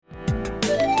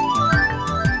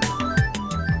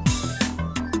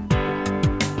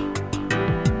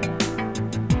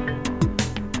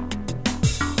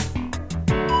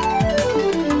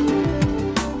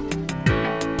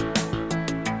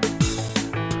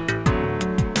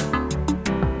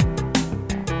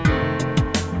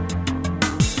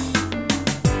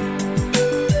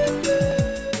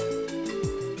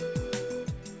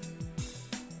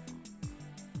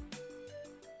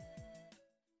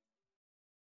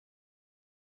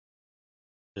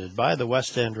By the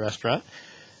West End Restaurant.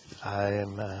 I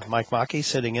am Mike Macke,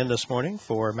 sitting in this morning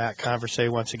for Matt Conversay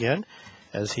once again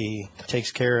as he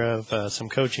takes care of some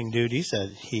coaching duties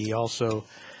that he also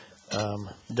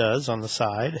does on the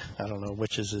side. I don't know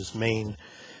which is his main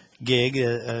gig.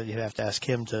 You'd have to ask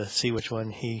him to see which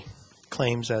one he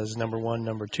claims as number one,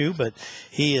 number two, but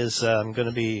he is going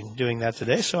to be doing that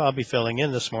today, so I'll be filling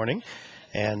in this morning.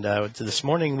 And this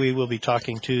morning we will be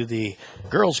talking to the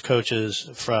girls coaches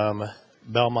from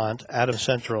Belmont, Adams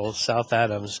Central, South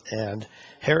Adams, and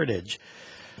Heritage.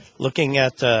 Looking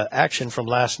at action from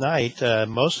last night,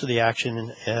 most of the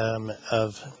action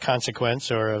of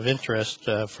consequence or of interest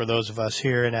for those of us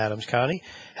here in Adams County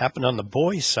happened on the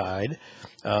boys' side.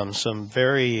 Some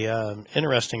very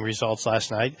interesting results last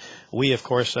night. We, of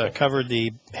course, covered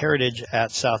the Heritage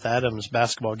at South Adams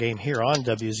basketball game here on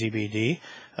WZBD.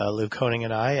 Luke Honing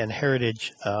and I, and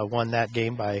Heritage won that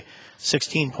game by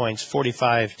 16 points,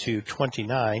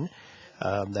 45-29,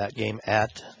 that game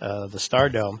at the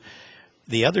Stardome.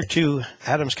 The other two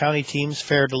Adams County teams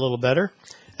fared a little better.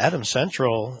 Adams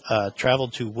Central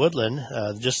traveled to Woodland,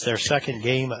 just their second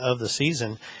game of the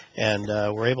season, and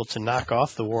were able to knock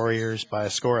off the Warriors by a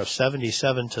score of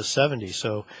 77-70.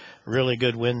 So really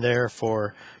good win there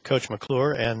for Coach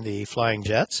McClure and the Flying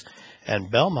Jets.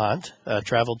 And Belmont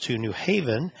traveled to New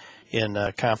Haven in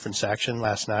conference action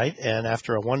last night, and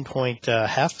after a 1-point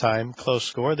halftime close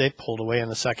score, they pulled away in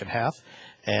the second half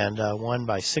and won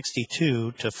by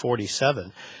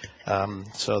 62-47.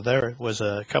 So there was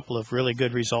a couple of really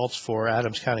good results for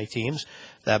Adams County teams.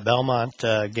 That Belmont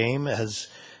game is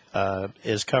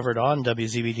covered on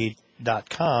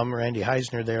WZBD.com. Randy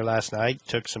Heisner there last night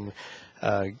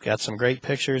got some great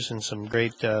pictures and some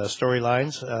great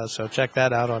storylines. So check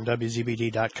that out on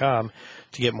WZBD.com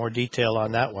to get more detail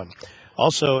on that one.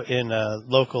 Also in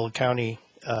local county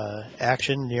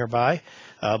action nearby,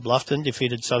 Bluffton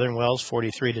defeated Southern Wells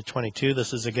 43-22.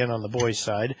 This is again on the boys'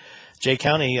 side. Jay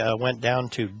County went down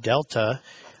to Delta.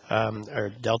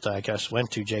 Delta, I guess,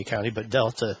 went to Jay County, but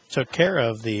Delta took care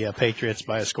of the Patriots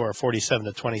by a score of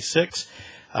 47-26.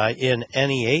 In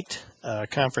NE8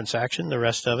 conference action, the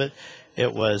rest of it,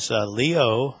 it was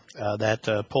Leo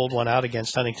that pulled one out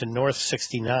against Huntington North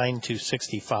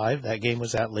 69-65. That game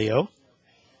was at Leo.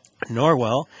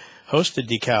 Norwell hosted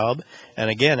DeKalb, and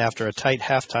again, after a tight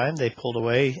halftime, they pulled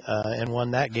away and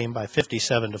won that game by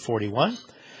 57-41.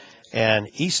 And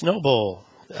East Noble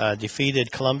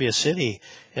defeated Columbia City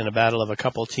in a battle of a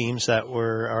couple teams that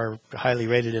are highly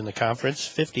rated in the conference,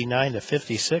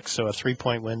 59-56, so a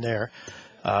 3-point win there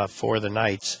for the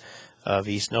Knights of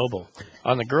East Noble.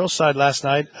 On the girls' side last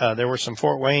night, there were some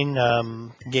Fort Wayne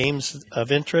games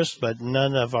of interest, but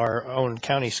none of our own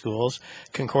county schools.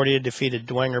 Concordia defeated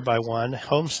Dwenger by 1.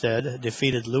 Homestead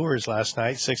defeated Lures last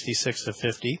night,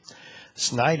 66-50.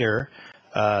 Snyder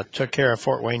took care of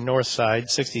Fort Wayne North Side,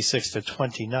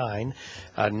 66-29.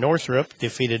 Northrop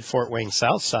defeated Fort Wayne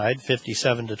South Side,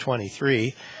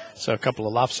 57-23. So a couple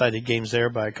of lopsided games there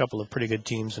by a couple of pretty good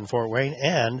teams in Fort Wayne.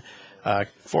 And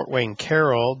Fort Wayne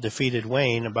Carroll defeated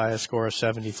Wayne by a score of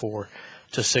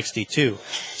 74-62.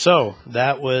 So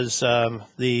that was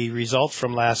the results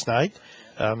from last night.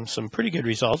 Some pretty good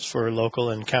results for local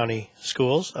and county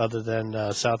schools, other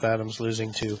than South Adams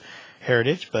losing to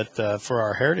Heritage. But for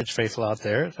our Heritage faithful out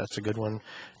there, that's a good one.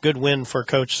 Good win for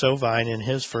Coach Sovine in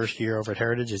his first year over at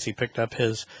Heritage as he picked up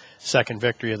his second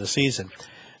victory of the season.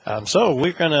 So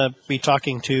we're going to be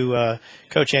talking to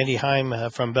Coach Andy Heim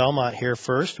from Belmont here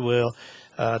first. We'll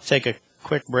take a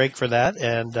quick break for that,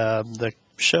 and the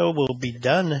show will be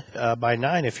done by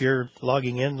 9. If you're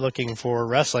logging in looking for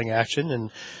wrestling action, and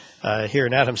here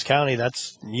in Adams County,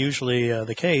 that's usually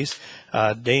the case.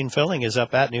 Dane Filling is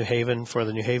up at New Haven for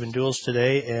the New Haven Duels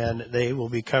today, and he will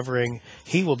be covering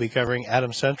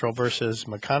Adams Central versus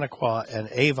Mechaniqua and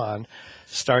Avon,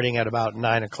 starting at about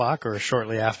 9 o'clock or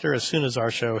shortly after, as soon as our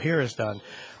show here is done.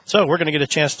 So we're going to get a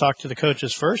chance to talk to the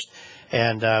coaches first,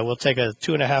 and we'll take a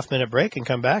 2.5-minute break and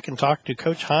come back and talk to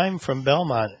Coach Heim from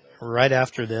Belmont right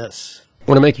after this.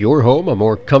 Want to make your home a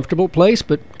more comfortable place,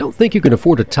 but don't think you can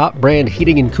afford a top-brand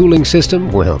heating and cooling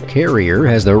system? Well, Carrier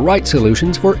has the right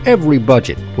solutions for every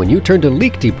budget. When you turn to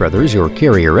Liechty Brothers, your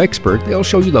Carrier expert, they'll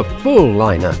show you the full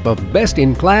lineup of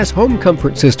best-in-class home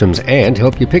comfort systems and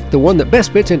help you pick the one that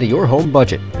best fits into your home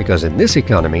budget. Because in this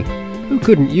economy, who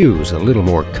couldn't use a little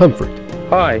more comfort?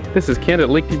 Hi, this is Kent at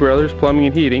Liechty Brothers Plumbing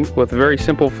and Heating with a very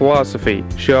simple philosophy.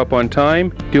 Show up on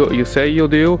time, do what you say you'll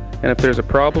do, and if there's a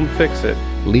problem, fix it.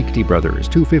 Liechty Brothers,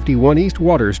 251 East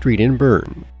Water Street in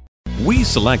Bern. We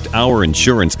select our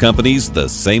insurance companies the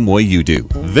same way you do,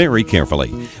 very carefully.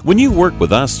 When you work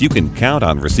with us, you can count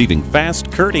on receiving fast,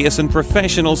 courteous and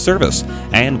professional service,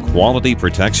 and quality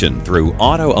protection through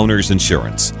Auto Owners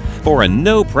Insurance. For a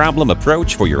no-problem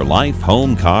approach for your life,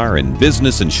 home, car, and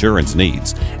business insurance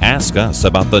needs, ask us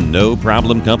about the No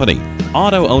Problem Company,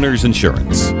 Auto Owners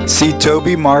Insurance. See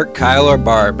Toby, Mark, Kyle, or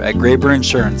Barb at Graber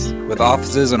Insurance, with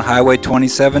offices on Highway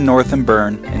 27 North in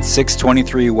Bern and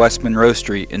 623 West Monroe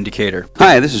Street in Decatur.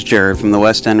 Hi, this is Jared from the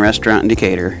West End Restaurant in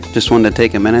Decatur. Just wanted to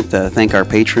take a minute to thank our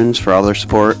patrons for all their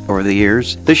support over the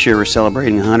years. This year we're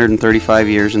celebrating 135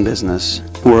 years in business.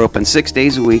 We're open 6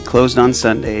 days a week, closed on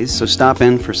Sundays, so stop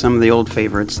in for some of the old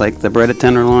favorites like the breaded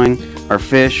tenderloin, our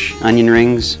fish, onion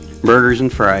rings, burgers,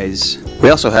 and fries. We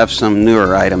also have some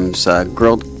newer items,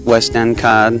 grilled West End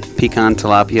cod, pecan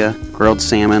tilapia, grilled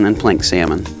salmon, and plank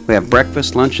salmon. We have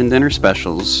breakfast, lunch, and dinner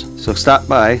specials, so stop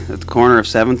by at the corner of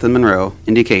 7th and Monroe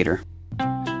in Decatur.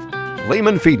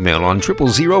 Lehman Feed Mill on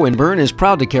 000 in Bern is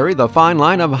proud to carry the fine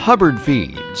line of Hubbard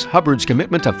Feeds. Hubbard's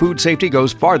commitment to food safety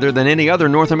goes farther than any other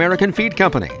North American feed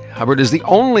company. Hubbard is the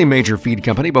only major feed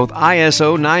company both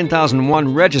ISO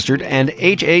 9001 registered and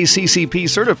HACCP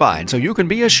certified, so you can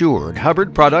be assured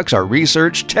Hubbard products are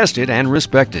researched, tested, and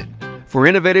respected. For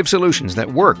innovative solutions that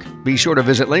work, be sure to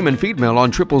visit Lehman Feed Mill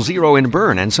on 000 in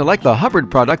Bern and select the Hubbard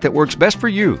product that works best for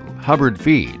you. Hubbard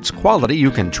Feeds, quality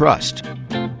you can trust.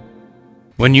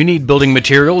 When you need building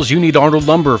materials, you need Arnold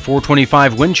Lumber,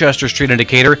 425 Winchester Street in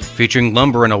Decatur, featuring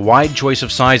lumber in a wide choice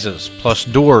of sizes, plus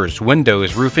doors,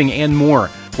 windows, roofing, and more.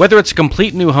 Whether it's a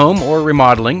complete new home or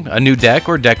remodeling, a new deck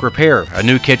or deck repair, a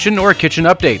new kitchen or a kitchen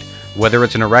update, whether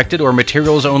it's an erected or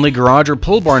materials-only garage or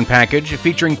pole barn package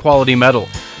featuring quality metal,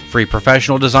 free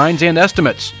professional designs and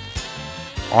estimates.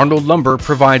 Arnold Lumber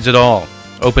provides it all.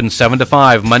 Open 7 to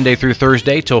 5 Monday through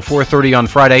Thursday till 4:30 on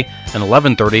Friday and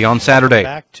 11:30 on Saturday.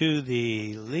 Back to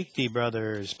the Liechty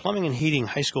Brothers Plumbing and Heating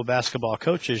High School Basketball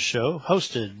Coaches Show,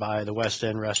 hosted by the West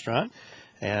End Restaurant.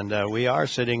 And we are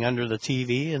sitting under the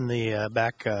TV in the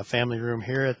back family room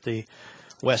here at the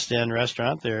West End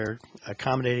Restaurant. They're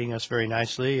accommodating us very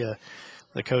nicely.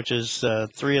 The coaches,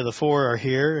 3 of the 4 are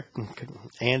here.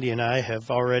 Andy and I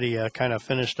have already kind of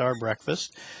finished our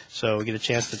breakfast, so we get a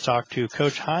chance to talk to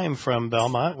Coach Heim from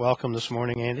Belmont. Welcome this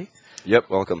morning, Andy. Yep,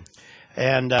 welcome.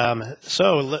 And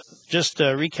so just to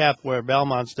recap where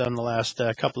Belmont's done the last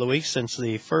couple of weeks since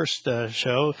the first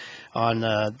show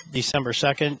on December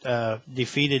 2nd,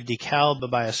 defeated DeKalb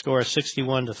by a score of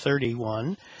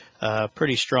 61-31.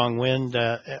 Pretty strong win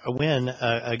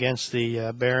against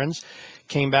the Barons.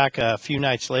 Came back a few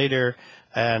nights later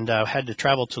and had to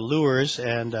travel to Lures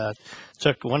and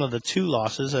took one of the 2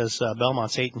 losses as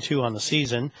Belmont's 8-2 on the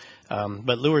season.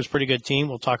 But Lures, pretty good team.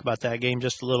 We'll talk about that game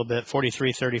just a little bit,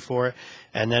 43-34,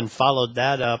 and then followed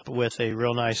that up with a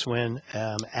real nice win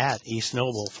at East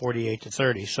Noble,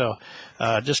 48-30. So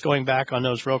just going back on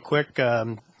those real quick,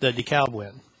 the DeKalb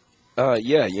win.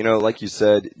 Yeah, like you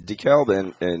said,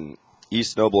 DeKalb and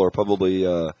East Noble are probably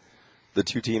the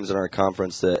 2 teams in our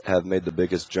conference that have made the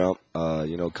biggest jump,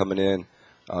 coming in.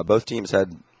 Both teams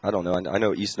had, I don't know, I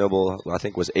know East Noble, I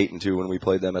think, was 8-2 when we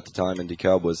played them at the time, and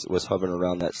DeKalb was hovering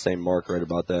around that same mark right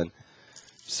about then.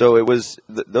 So it was,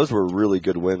 those were really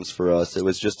good wins for us. It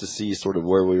was just to see sort of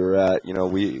where we were at.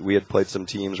 We had played some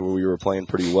teams where we were playing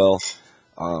pretty well.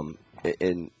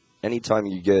 And anytime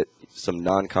you get some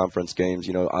non-conference games,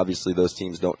 obviously those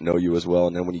teams don't know you as well.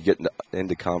 And then when you get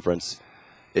into conference,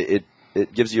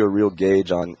 it gives you a real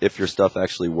gauge on if your stuff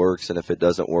actually works and if it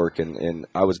doesn't work. And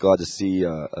I was glad to see,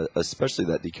 especially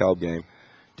that DeKalb game.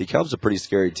 DeKalb's a pretty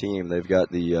scary team. They've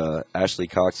got the Ashley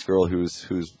Cox girl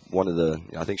who's one of the,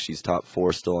 I think she's top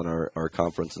 4 still in our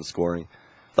conference in scoring.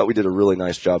 Thought we did a really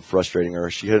nice job frustrating her.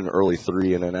 She hit an early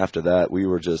 3, and then after that we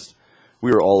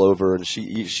were all over, and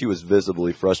she was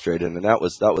visibly frustrated, and that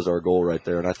was our goal right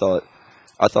there. And I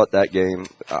thought that game,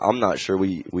 I'm not sure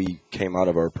we came out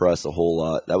of our press a whole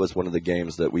lot. That was one of the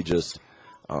games that we just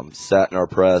sat in our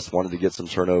press, wanted to get some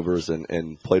turnovers,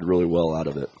 and played really well out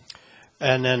of it.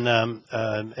 And then,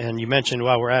 and you mentioned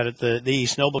while we're at it, the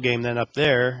East Noble game then up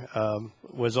there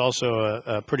was also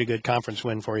a pretty good conference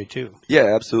win for you too.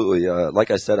 Yeah, absolutely.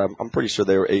 Like I said, I'm pretty sure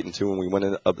they were 8-2 when we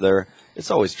went up there. It's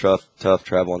always tough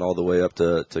traveling all the way up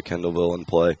to Kendallville and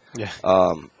play. Yeah.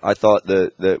 I thought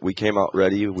that we came out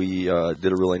ready. We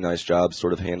did a really nice job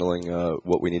sort of handling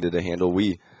what we needed to handle.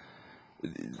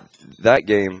 That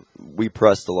game, we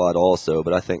pressed a lot also,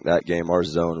 but I think that game, our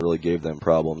zone really gave them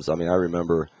problems. I mean, I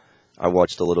remember I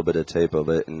watched a little bit of tape of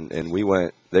it, and they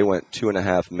went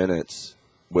 2.5 minutes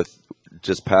with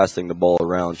just passing the ball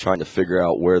around, trying to figure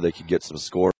out where they could get some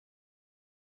score.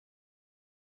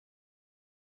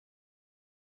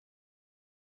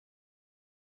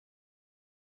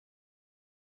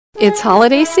 It's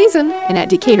holiday season, and at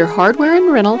Decatur Hardware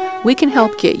and Rental, we can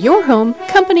help get your home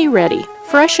company ready.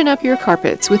 Freshen up your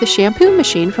carpets with a shampoo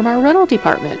machine from our rental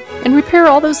department and repair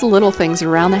all those little things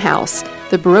around the house.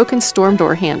 The broken storm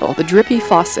door handle, the drippy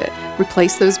faucet.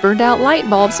 Replace those burned out light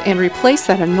bulbs and replace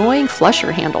that annoying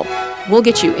flusher handle. We'll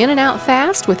get you in and out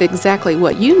fast with exactly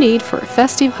what you need for a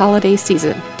festive holiday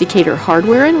season. Decatur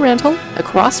Hardware and Rental,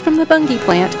 across from the Bungie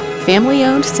plant, family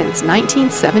owned since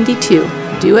 1972.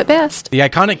 Do it best. The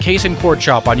iconic Case and Quart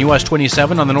Shop on US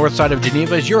 27 on the north side of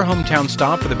Geneva is your hometown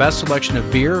stop for the best selection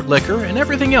of beer, liquor, and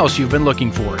everything else you've been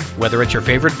looking for. Whether it's your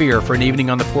favorite beer for an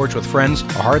evening on the porch with friends,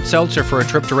 a hard seltzer for a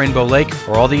trip to Rainbow Lake,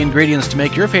 or all the ingredients to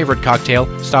make your favorite cocktail,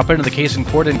 stop into the Case and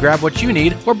Quart and grab what you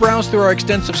need, or browse through our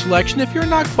extensive selection if you're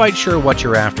not quite sure what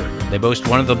you're after. They boast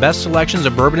one of the best selections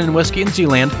of bourbon and whiskey in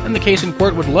Zealand, and the Case and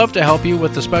Quart would love to help you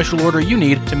with the special order you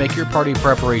need to make your party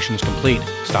preparations complete.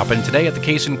 Stop in today at the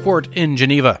Case and Quart in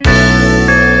Geneva.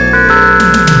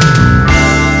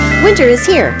 Winter is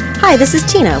here. Hi, this is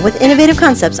Tina with Innovative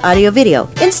Concepts Audio Video.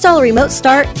 Install a remote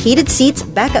start, heated seats,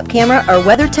 backup camera, or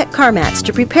WeatherTech car mats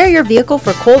to prepare your vehicle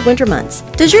for cold winter months.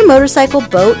 Does your motorcycle,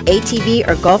 boat, ATV,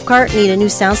 or golf cart need a new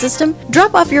sound system?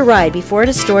 Drop off your ride before it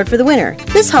is stored for the winter.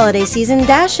 This holiday season,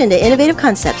 dash into Innovative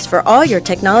Concepts for all your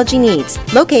technology needs.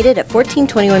 Located at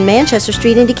 1421 Manchester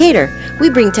Street in Decatur, we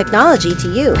bring technology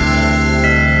to you.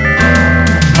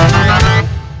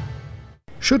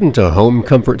 Shouldn't a home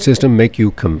comfort system make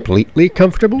you completely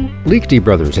comfortable? Liechty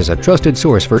Brothers is a trusted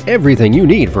source for everything you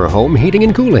need for home heating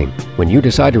and cooling. When you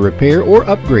decide to repair or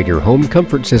upgrade your home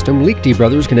comfort system, Liechty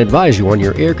Brothers can advise you on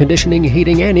your air conditioning,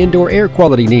 heating, and indoor air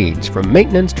quality needs, from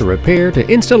maintenance to repair to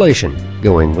installation.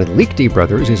 Going with Liechty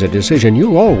Brothers is a decision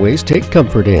you'll always take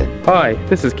comfort in. Hi,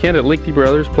 this is Kent at Liechty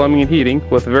Brothers Plumbing and Heating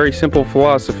with a very simple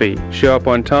philosophy. Show up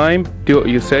on time, do what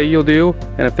you say you'll do,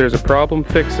 and if there's a problem,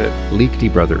 fix it.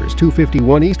 Liechty Brothers,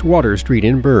 251 East Water Street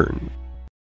in Bern.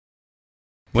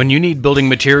 When you need building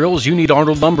materials, you need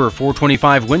Arnold Lumber,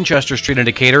 425 Winchester Street in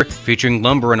Decatur, featuring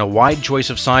lumber in a wide choice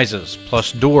of sizes,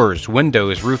 plus doors,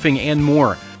 windows, roofing, and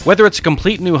more. Whether it's a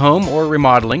complete new home or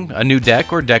remodeling, a new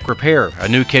deck or deck repair, a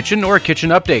new kitchen or a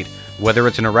kitchen update, whether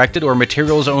it's an erected or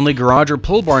materials-only garage or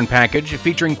pole barn package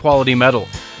featuring quality metal,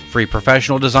 free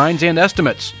professional designs and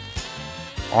estimates,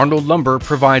 Arnold Lumber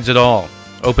provides it all.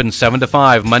 Open 7 to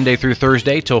 5 Monday through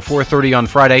Thursday till 4:30 on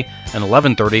Friday and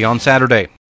 11:30 on Saturday.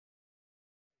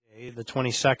 The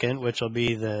 22nd, which will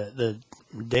be the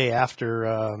day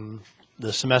after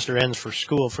the semester ends for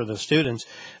school for the students,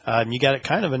 you got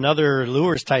kind of another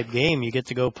Lures type game. You get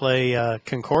to go play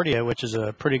Concordia, which is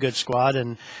a pretty good squad,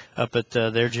 and up at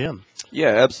their gym.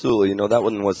 Yeah, absolutely. You know, that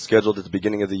one was scheduled at the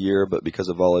beginning of the year, but because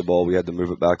of volleyball, we had to move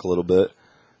it back a little bit.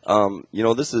 You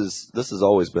know, this has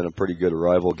always been a pretty good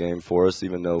rival game for us,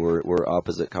 even though we're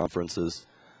opposite conferences.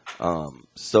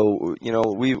 So, you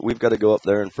know, we've got to go up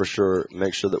there and for sure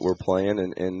make sure that we're playing,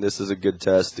 and this is a good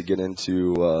test to get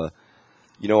into,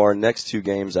 you know, our next two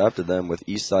games after them with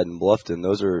Eastside and Bluffton.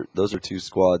 Those are two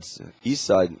squads.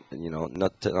 Eastside, you know,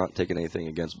 not taking anything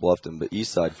against Bluffton, but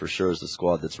Eastside for sure is a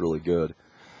squad that's really good.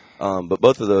 But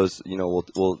both of those, you know,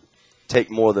 will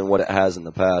take more than what it has in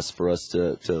the past for us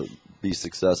to be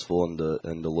successful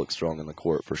and to look strong in the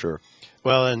court for sure.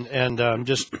 Well, and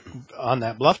just on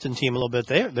that Bluffton team a little bit,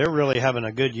 they're really having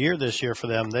a good year this year for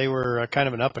them. They were kind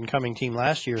of an up-and-coming team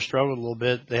last year, struggled a little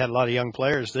bit. They had a lot of young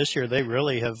players. This year they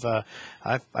really have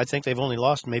I think they've only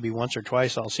lost maybe once or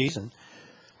twice all season.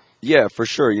 Yeah, for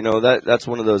sure. You know, that's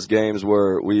one of those games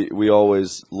where we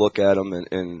always look at them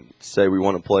and say we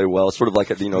want to play well, sort of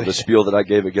like, you know, the spiel that I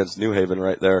gave against New Haven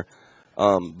right there.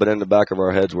 But in the back of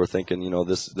our heads, we're thinking, you know,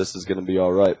 this is going to be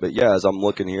all right. But yeah, as I'm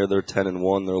looking here, they're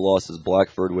 10-1. Their loss is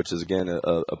Blackford, which is again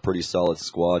a pretty solid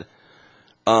squad.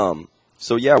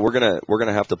 So yeah, we're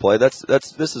gonna have to play.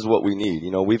 This is what we need.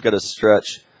 You know, we've got to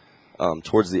stretch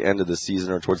towards the end of the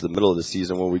season or towards the middle of the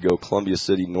season where we go Columbia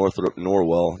City, Northrop,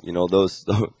 Norwell. You know,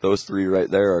 those three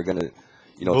right there are gonna,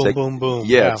 you know, boom, boom.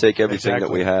 Yeah, take everything exactly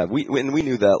that we have. We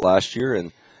knew that last year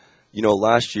and. You know,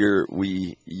 last year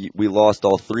we lost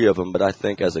all three of them, but I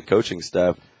think as a coaching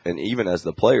staff and even as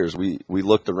the players, we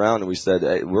looked around and we said,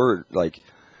 hey, we're like,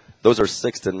 those are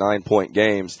 6 to 9 point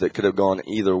games that could have gone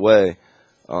either way.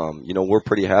 You know, we're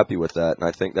pretty happy with that, and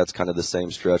I think that's kind of the same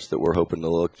stretch that we're hoping to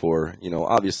look for. You know,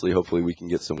 obviously, hopefully we can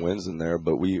get some wins in there,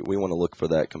 but we want to look for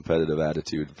that competitive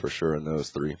attitude for sure in those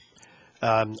three.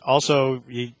 Also,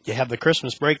 you have the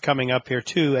Christmas break coming up here,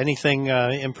 too. Anything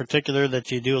in particular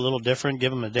that you do a little different?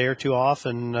 Give them a day or two off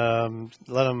and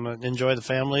let them enjoy the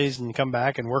families and come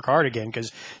back and work hard again,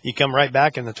 because you come right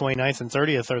back in the 29th and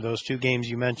 30th are those two games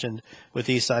you mentioned with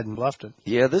Eastside and Bluffton.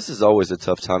 Yeah, this is always a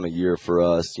tough time of year for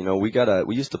us. You know, we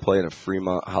used to play in a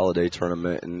Fremont holiday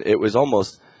tournament, and it was a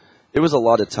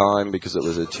lot of time because it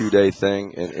was a 2-day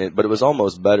thing, but it was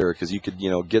almost better because you could,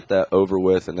 get that over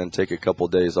with and then take a couple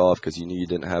days off because you knew you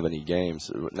didn't have any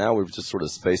games. Now we've just sort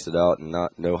of spaced it out and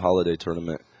no holiday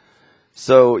tournament.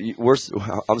 So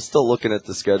I'm still looking at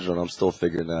the schedule and I'm still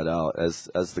figuring that out.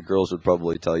 As the girls would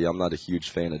probably tell you, I'm not a huge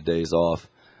fan of days off.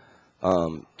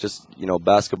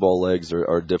 Basketball legs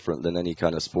are different than any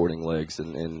kind of sporting legs,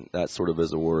 and that sort of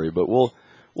is a worry. But we'll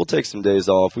take some days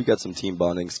off. We got some team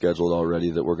bonding scheduled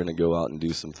already that we're going to go out and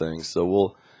do some things. So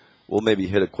we'll maybe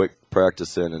hit a quick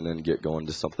practice in and then get going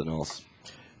to something else.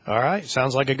 All right.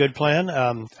 Sounds like a good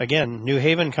plan. Again, New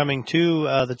Haven coming to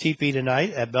the TP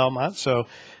tonight at Belmont. So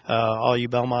all you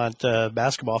Belmont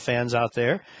basketball fans out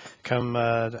there, come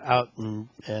out and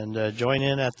join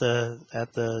in at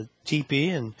the TP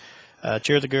and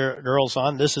cheer the girls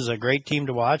on. This is a great team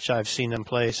to watch. I've seen them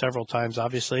play several times,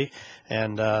 obviously,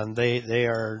 and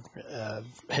they're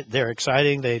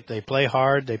exciting. They play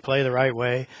hard. They play the right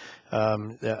way.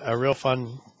 A real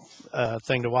fun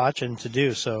thing to watch and to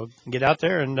do. So get out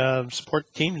there and support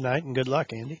the team tonight, and good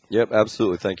luck, Andy. Yep,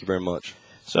 absolutely. Thank you very much.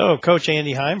 So, Coach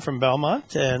Andy Heim from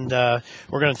Belmont, and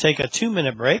we're going to take a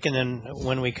 2-minute break, and then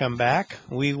when we come back,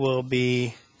 we will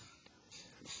be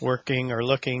talking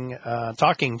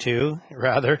to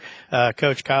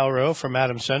Coach Kyle Rowe from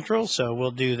Adams Central. So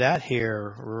we'll do that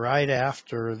here right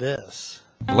after this.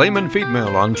 Lehman Feed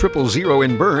Mill on 000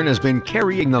 in Bern has been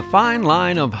carrying the fine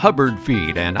line of Hubbard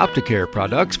Feed and Opticare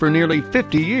products for nearly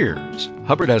 50 years.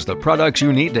 Hubbard has the products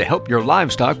you need to help your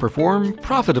livestock perform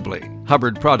profitably.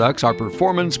 Hubbard products are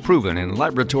performance proven in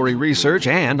laboratory research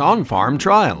and on-farm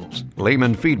trials.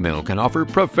 Lehman Feed Mill can offer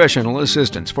professional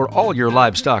assistance for all your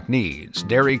livestock needs: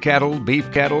 dairy cattle,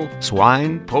 beef cattle,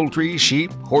 swine, poultry,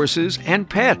 sheep, horses, and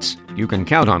pets. You can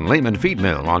count on Lehman Feed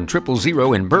Mill on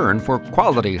 000 in Bern for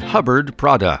quality Hubbard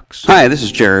products. Hi, this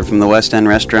is Jared from the West End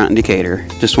Restaurant in Decatur.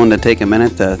 Just wanted to take a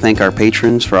minute to thank our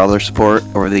patrons for all their support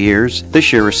over the years.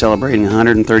 This year we're celebrating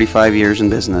 135 years in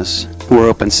business. We're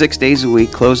open 6 days a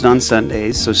week, closed on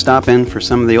Sundays, so stop in for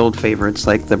some of the old favorites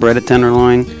like the breaded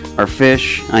tenderloin, our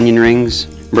fish, onion rings,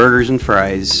 burgers, and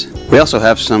fries. We also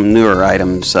have some newer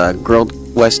items,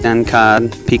 grilled West End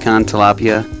cod, pecan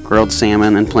tilapia, grilled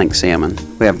salmon, and plink salmon.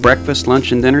 We have breakfast,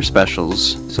 lunch, and dinner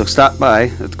specials, so stop by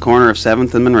at the corner of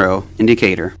 7th and Monroe in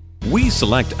Decatur. We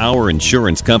select our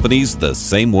insurance companies the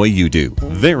same way you do,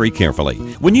 very carefully.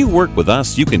 When you work with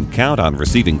us, you can count on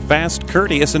receiving fast,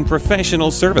 courteous, and professional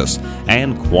service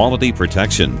and quality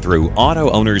protection through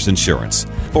Auto Owners Insurance.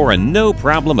 For a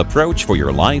no-problem approach for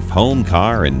your life, home,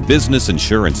 car, and business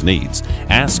insurance needs,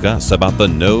 ask us about the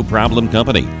No Problem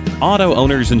Company, Auto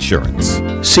Owners Insurance.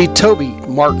 See Toby,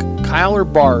 Mark, Kyle, or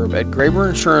Barb at Graber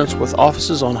Insurance with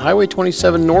offices on Highway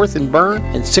 27 North in Bern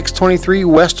and 623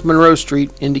 West Monroe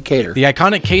Street in Decatur. The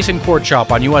iconic Case and Court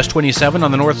Shop on US 27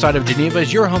 on the north side of Geneva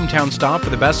is your hometown stop for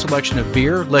the best selection of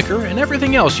beer, liquor, and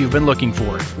everything else you've been looking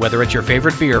for. Whether it's your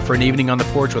favorite beer for an evening on the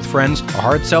porch with friends, a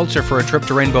hard seltzer for a trip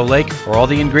to Rainbow Lake, or all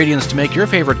the ingredients to make your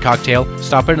favorite cocktail,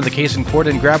 stop into the Case and Court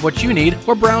and grab what you need,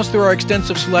 or browse through our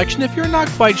extensive selection if you're not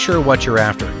quite sure what you're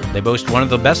after. They boast one of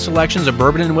the best selections of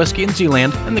bourbon and whiskey in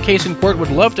Zealand, and the Case and Court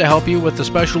would love to help you with the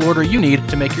special order you need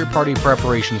to make your party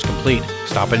preparations complete.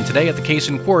 Stop in today at the Case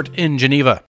and Court in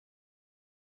Geneva.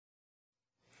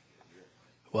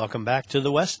 Welcome back to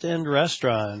the West End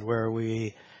Restaurant, where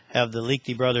we have the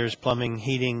Liechty Brothers Plumbing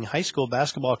Heating High School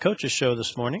Basketball Coaches Show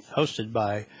this morning, hosted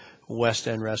by West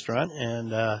End Restaurant.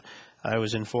 And I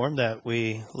was informed that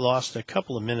we lost a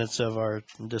couple of minutes of our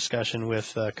discussion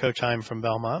with Coach Heim from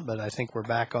Belmont, but I think we're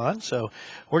back on. So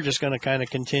we're just going to kind of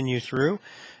continue through.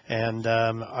 And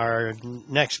our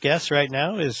next guest right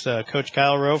now is Coach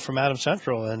Kyle Rowe from Adams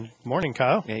Central. And morning,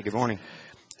 Kyle. Hey, good morning.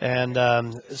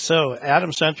 And so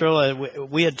Adams Central,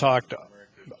 we had talked,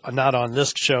 not on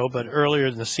this show, but earlier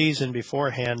in the season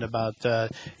beforehand about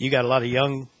you got a lot of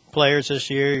young players this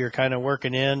year. You're kind of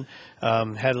working in,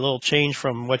 had a little change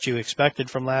from what you expected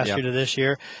from last year to this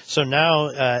year. So now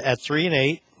at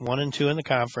 3-8, 1-2 in the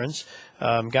conference,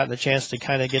 gotten a chance to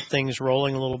kind of get things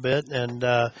rolling a little bit. And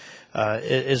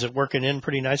is it working in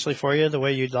pretty nicely for you the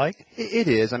way you'd like? It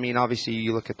is. I mean, obviously,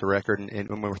 you look at the record, and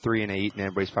when we're 3-8, and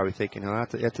everybody's probably thinking, "Oh,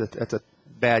 that's a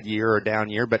bad year or down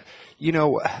year. But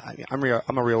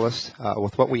I'm a realist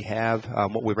with what we have,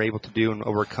 what we were able to do and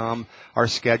overcome. Our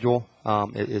schedule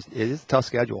it is a tough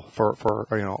schedule for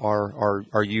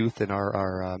our youth and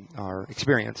our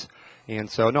experience. And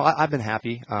so, no, I've been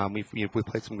happy. We've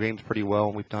played some games pretty well,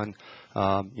 and we've done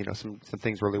some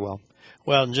things really well.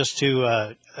 Well, and just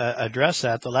to address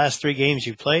that, the last 3 games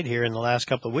you played here in the last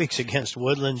couple of weeks against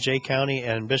Woodland, Jay County,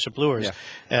 and Bishop Luers,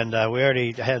 and we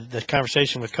already had the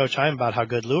conversation with Coach Heim about how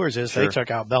good Luers is. Sure. They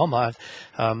took out Belmont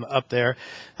up there.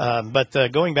 But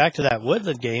going back to that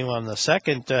Woodland game on the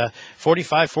second,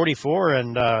 45-44,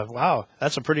 and wow,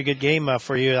 that's a pretty good game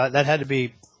for you. That had to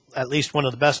be at least one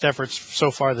of the best efforts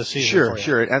so far this season.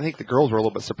 Sure. I think the girls were a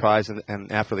little bit surprised, and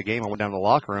after the game, I went down to the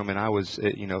locker room, and I was,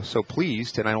 so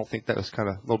pleased, and I don't think that was kind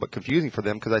of a little bit confusing for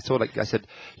them because I said,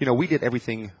 we did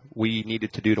everything we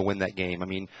needed to do to win that game. I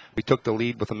mean, we took the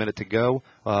lead with a minute to go.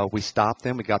 We stopped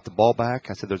them. We got the ball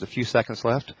back. I said, there's a few seconds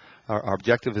left. Our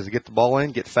objective is to get the ball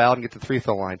in, get fouled, and get to the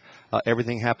free-throw line.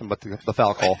 Everything happened but the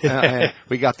foul call.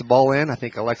 We got the ball in. I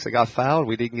think Alexa got fouled.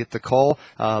 We didn't get the call.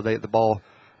 The ball,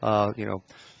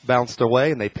 bounced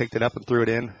away, and they picked it up and threw it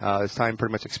in. His time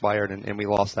pretty much expired, and we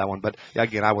lost that one. But,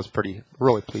 again, I was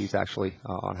really pleased, actually,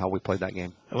 on how we played that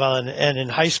game. Well, and in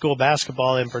high school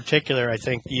basketball in particular, I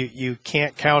think you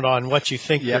can't count on what you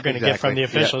think you're going to get from the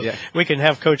officials. We can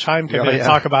have Coach Heim come in and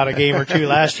talk about a game or two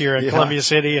last year in Columbia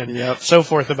City and so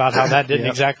forth about how that didn't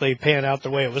exactly pan out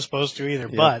the way it was supposed to either.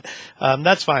 But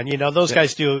that's fine. Those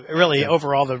guys do really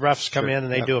overall. The refs come in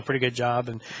and they do a pretty good job,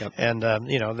 and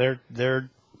they're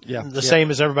the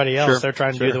same as everybody else. They're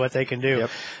trying to do what they can do.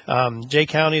 Jay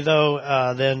County,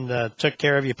 though, then took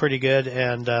care of you pretty good,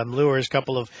 and Luers, a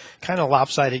couple of kind of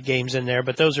lopsided games in there,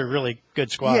 but those are really good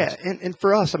squads. Yeah, and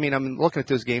for us, I mean, I'm looking at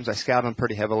those games. I scout them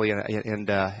pretty heavily, and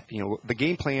the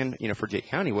game plan, for Jay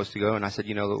County was to go, and I said,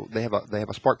 they have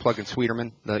a spark plug in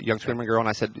Sweeterman, the young Sweeterman girl, and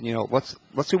I said, let's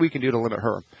see what we can do to limit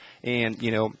her. And,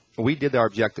 we did our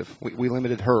objective. We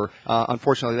limited her.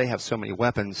 Unfortunately, they have so many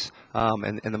weapons.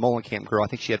 And the Molenkamp girl, I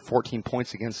think she had 14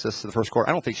 points against us in the first quarter.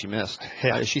 I don't think she missed.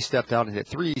 She stepped out and hit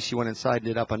threes. She went inside,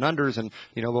 did up and unders and,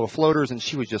 little floaters, and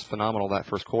she was just phenomenal that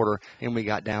first quarter, and we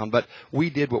got down. But we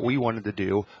did what we wanted to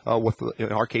do with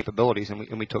our capabilities,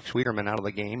 and we took Sweeterman out of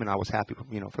the game, and I was happy,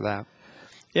 for that.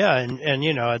 Yeah, and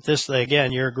at this,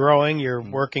 again, you're growing, you're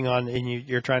working on, and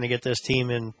you're trying to get this team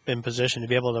in position to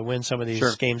be able to win some of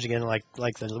these games again, like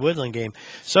the Woodland game.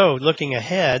 So, looking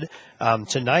ahead,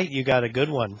 tonight you got a good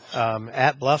one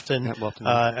at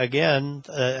Bluffton. Again,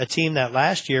 a team that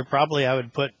last year probably I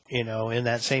would put, in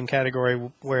that same category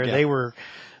where they were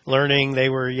learning. They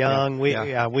were young.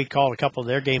 We called a couple of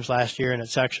their games last year in a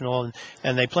sectional,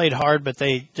 and they played hard, but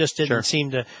they just didn't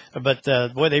seem to. But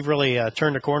boy, they've really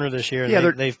turned a corner this year. Yeah,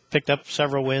 they've picked up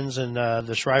several wins, and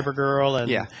the Schreiber girl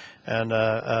and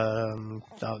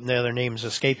the other name's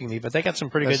escaping me, but they got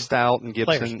some pretty good Stout and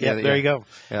Gibson. Players. There you go.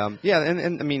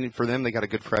 And I mean, for them, they got a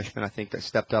good freshman. I think that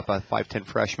stepped up, a 5'10"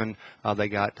 freshman. They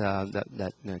got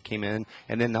that came in,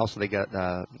 and then also they got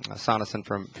Sonneson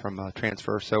from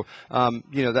transfer. So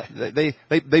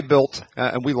they built,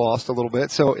 and we lost a little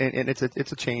bit. So and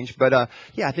it's a change, but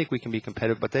I think we can be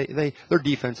competitive. But their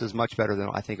defense is much better than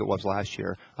I think it was last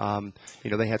year.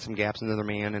 They had some gaps in their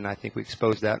man, and I think we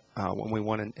exposed that when we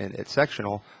won at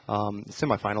sectional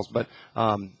semifinals. But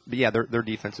their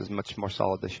defense is much more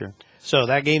solid this year. So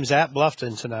that game's at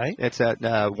Bluffton tonight. It's at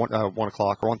 1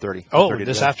 o'clock or 1:30. Oh,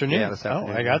 this afternoon. Yeah, this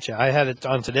afternoon. Oh, I got you. I had it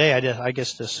on today. I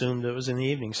just assumed it was in the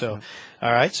evening. So,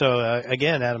 all right. So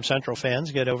again, Adams Central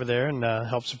fans, get over there and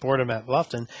help support them at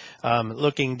Bluffton.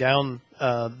 Looking down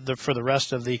for the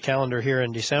rest of the calendar here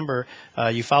in December,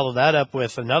 you follow that up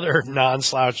with another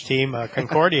non-slouch team,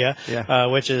 Concordia,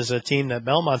 which is a team that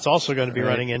Belmont's also going to be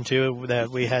running into. That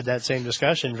we had that same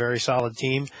discussion. Very solid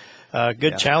team.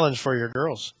 Good challenge for your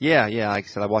girls. Yeah. Like I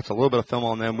said, I watched a little bit of film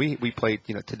on them. We played,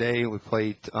 today. We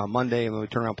played Monday, and then we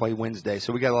turn around and play Wednesday.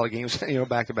 So we got a lot of games,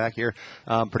 back to back here,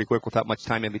 pretty quick without much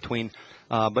time in between.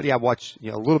 But I watched,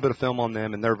 a little bit of film on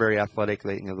them, and they're very athletic.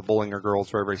 They, the Bollinger girls,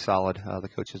 very, very solid. The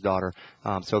coach's daughter.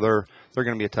 So they're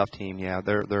going to be a tough team. Yeah,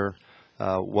 they're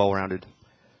well-rounded.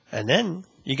 And then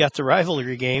you got the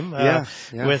rivalry game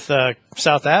with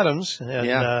South Adams, and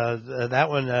that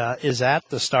one is at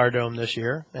the Stardome this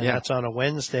year, and that's on a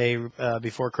Wednesday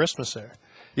before Christmas there.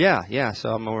 Yeah.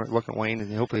 So I'm looking at Wayne,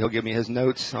 and hopefully he'll give me his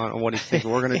notes on what he's thinking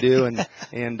we're going to do, and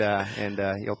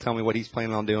he'll tell me what he's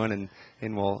planning on doing,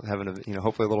 and we'll have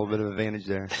hopefully a little bit of advantage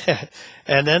there.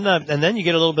 and then you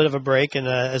get a little bit of a break. And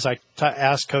as I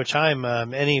asked Coach Heim,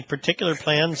 any particular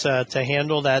plans to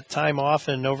handle that time off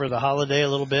and over the holiday a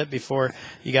little bit before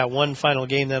you got one final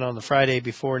game then on the Friday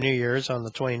before New Year's on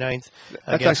the 29th. That's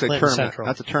against actually a Clinton tournament. Central.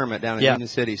 That's a tournament down in Union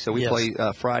City. So we play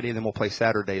Friday, and then we'll play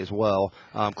Saturday as well.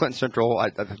 Clinton Central, I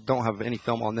don't have any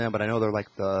film on them, but I know they're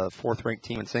like the 4th-ranked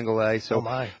team in Single A. So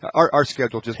our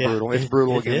schedule just brutal. It's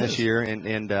brutal again this year,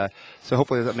 and so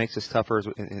hopefully that makes us tougher as,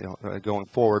 going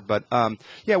forward. But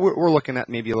we're looking at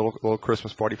maybe a little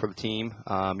Christmas party for the team.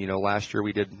 Last year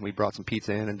we brought some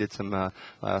pizza in and did some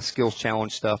skills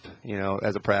challenge stuff,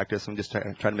 as a practice, and just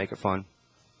try to make it fun.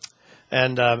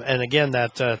 And again,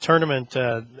 that tournament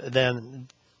then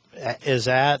is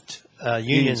at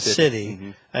Union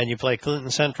City, and you play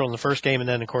Clinton Central in the first game, and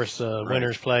then, of course, the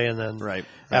winners play, and then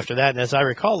after that. And as I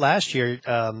recall last year,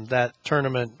 that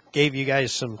tournament gave you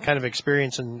guys some kind of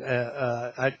experience, and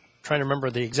I'm trying to remember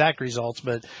the exact results,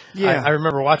 but I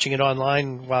remember watching it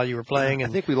online while you were playing. And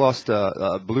I think we lost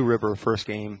Blue River the first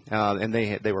game, and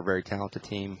they were a very talented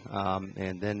team.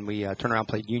 And then we turned around and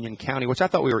played Union County, which I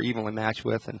thought we were evenly matched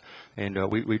with,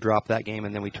 and we dropped that game,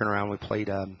 and then we turned around and we played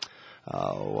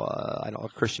I know a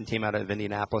Christian team out of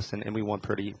Indianapolis, and we won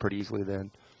pretty easily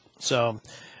then. So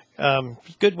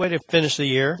good way to finish the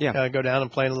year. Go down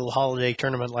and play a little holiday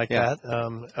tournament like that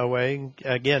away.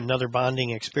 Again, another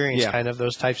bonding experience, kind of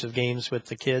those types of games with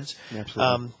the kids.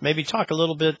 Absolutely. Maybe talk a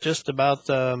little bit just about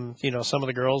some of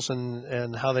the girls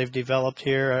and how they've developed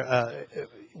here.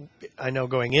 I know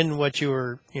going in what you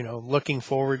were looking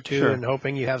forward to and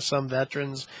hoping. You have some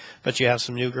veterans, but you have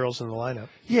some new girls in the lineup.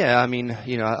 Yeah, I mean,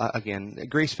 again,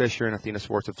 Grace Fisher and Athena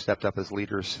Swartz have stepped up as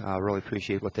leaders. Really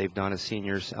appreciate what they've done as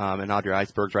seniors, and Audrey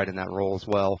Eisberg's right in that role as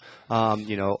well.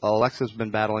 Alexa's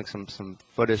been battling some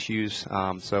foot issues,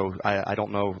 so I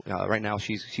don't know. Right now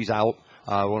she's out.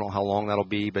 We don't know how long that'll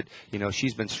be, but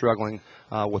she's been struggling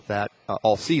with that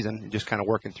all season, just kind of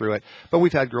working through it. But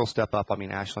we've had girls step up. I mean,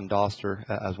 Ashlyn Doster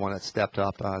as one that stepped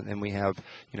up, and we have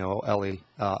Ellie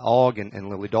Aug and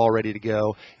Lily Dahl ready to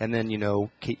go, and then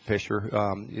Kate Fisher.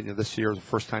 This year is the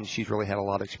first time she's really had a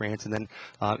lot of experience, and then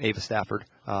Ava Stafford.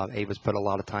 Ava's put a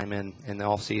lot of time in the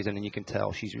off season, and you can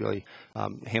tell she's really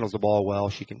handles the ball well.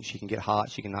 She can get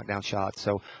hot. She can knock down shots.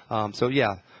 So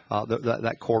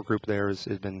that core group there has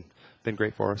been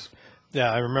great for us. Yeah,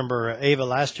 I remember Ava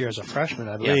last year as a freshman,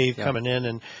 I believe, coming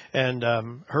in, and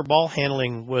her ball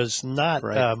handling was not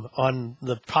on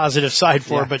the positive side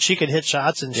for her, but she could hit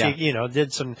shots, and she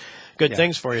did some good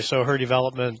things for you. So her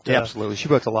development, absolutely, she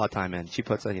puts a lot of time in. She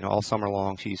puts all summer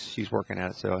long. She's working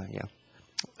at it. So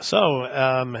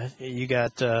So you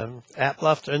got at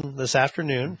Bluffton this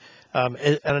afternoon.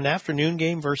 An afternoon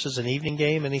game versus an evening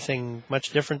game, anything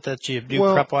much different that you do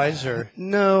prep-wise? Or?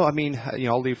 No, I mean,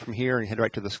 I'll leave from here and head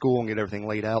right to the school and get everything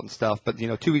laid out and stuff. But,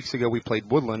 2 weeks ago we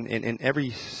played Woodland, and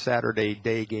every Saturday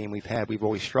day game we've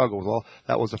always struggled. Well,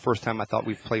 that was the first time I thought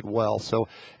we've played well. So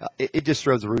it just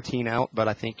throws the routine out. But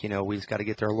I think, we just got to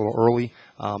get there a little early,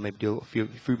 maybe do a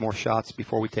few more shots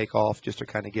before we take off, just to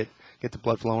kind of get the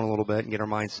blood flowing a little bit and get our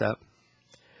mindset.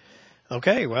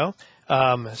 Okay, well,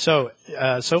 so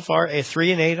far a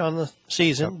 3-8 on the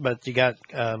season, but you got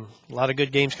a lot of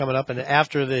good games coming up, and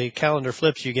after the calendar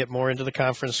flips, you get more into the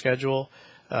conference schedule.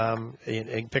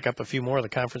 And pick up a few more of the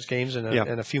conference games and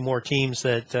a few more teams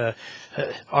that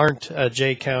aren't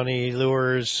Jay County,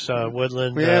 Lures,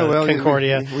 Woodland,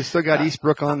 Concordia. We still got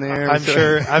Eastbrook on there.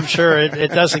 I'm sure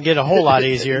it doesn't get a whole lot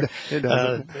easier. It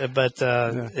doesn't. But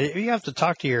you have to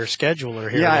talk to your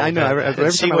scheduler here. Yeah, I know.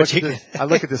 Every time I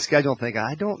look at the schedule and think,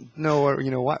 I don't know,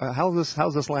 how's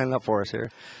this lining up for us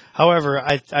here? However,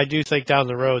 I do think down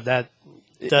the road that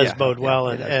does bode well,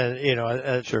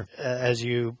 as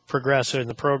you progress in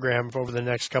the program over the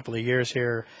next couple of years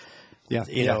here.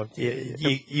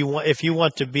 You want, if you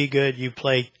want to be good, you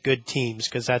play good teams,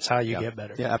 because that's how you get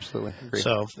better. Yeah, absolutely. Agreed.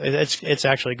 So it's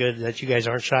actually good that you guys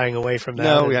aren't shying away from that.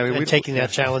 No, and taking that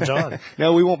challenge on.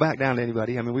 No, we won't back down to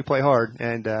anybody. I mean, we play hard,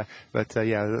 and that's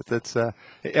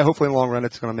hopefully in the long run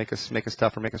it's going to make us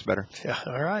tougher, make us better. Yeah.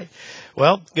 All right.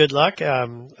 Well, good luck.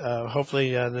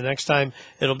 Hopefully the next time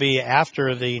it'll be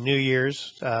after the New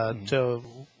Year's till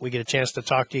we get a chance to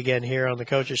talk to you again here on the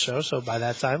Coaches Show. So by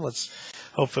that time,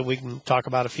 hopefully we can talk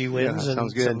about a few wins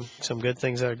and some good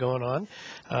things that are going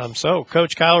on. So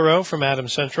Coach Kyle Rowe from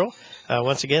Adams Central,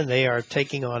 once again, they are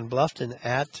taking on Bluffton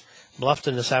at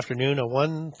Bluffton this afternoon, a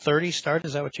 1:30 start.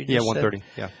 Is that what you just said? 1:30,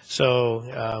 yeah.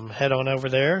 So head on over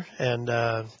there and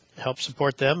help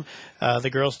support them. The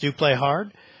girls do play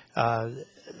hard.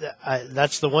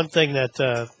 That's the one thing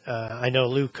that I know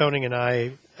Lou Koenig and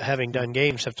I, having done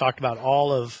games, have talked about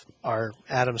all of our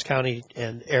Adams County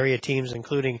and area teams,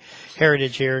 including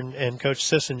Heritage here, and Coach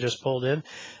Sisson just pulled in.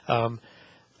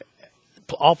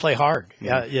 all play hard.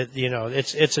 Mm-hmm.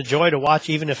 It's a joy to watch,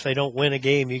 even if they don't win a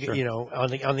game. Sure.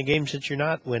 On the games that you're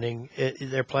not winning,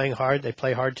 they're playing hard. They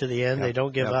play hard to the end. Yep. They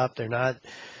don't give up. They're not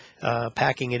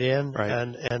packing it in. Right.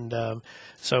 And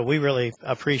so we really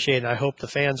appreciate, and I hope the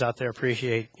fans out there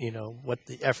appreciate, what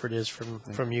the effort is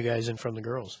from you guys and from the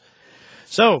girls.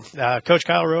 So, Coach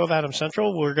Kyle Rowe of Adams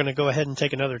Central, we're going to go ahead and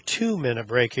take another 2-minute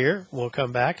break here. We'll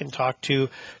come back and talk to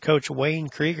Coach Wayne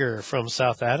Krieger from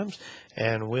South Adams,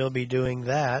 and we'll be doing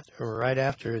that right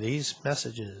after these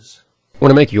messages. Want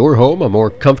to make your home a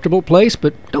more comfortable place,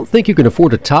 but don't think you can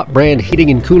afford a top brand heating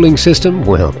and cooling system?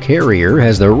 Well, Carrier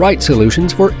has the right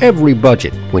solutions for every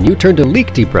budget. When you turn to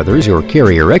Liechty Brothers, your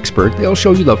Carrier expert, they'll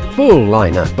show you the full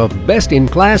lineup of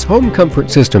best-in-class home comfort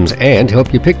systems and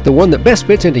help you pick the one that best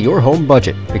fits into your home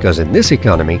budget. Because in this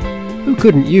economy, who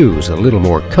couldn't use a little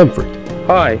more comfort?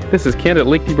 Hi, this is Kent at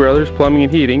Liechty Brothers Plumbing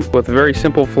and Heating with a very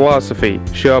simple philosophy.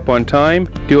 Show up on time,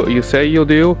 do what you say you'll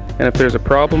do, and if there's a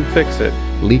problem, fix it.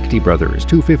 Liechty Brothers,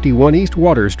 251 East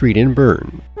Water Street in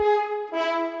Bern.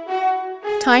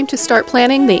 Time to start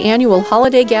planning the annual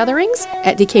holiday gatherings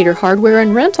at Decatur Hardware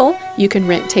and Rental. You can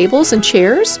rent tables and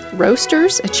chairs,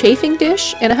 roasters, a chafing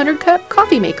dish, and a 100-cup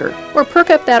coffee maker. Or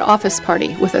perk up that office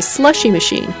party with a slushy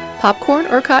machine, popcorn,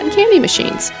 or cotton candy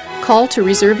machines. Call to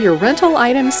reserve your rental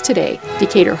items today.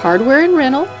 Decatur Hardware and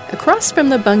Rental, across from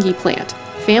the Bungie plant.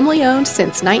 Family owned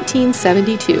since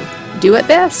 1972. Do it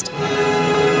best.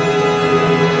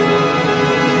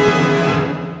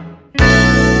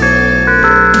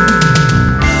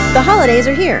 The holidays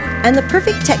are here, and the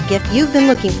perfect tech gift you've been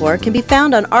looking for can be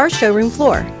found on our showroom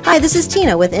floor. Hi, this is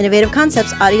Tina with Innovative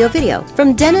Concepts Audio Video.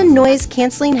 From Denon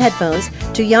noise-canceling headphones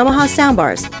to Yamaha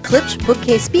soundbars, Klipsch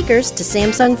bookcase speakers to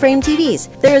Samsung frame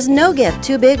TVs, there is no gift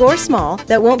too big or small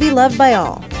that won't be loved by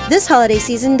all. This holiday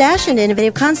season, dash into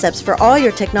Innovative Concepts for all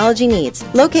your technology needs.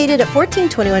 Located at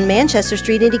 1421 Manchester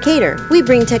Street in Decatur, we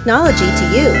bring technology to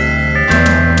you.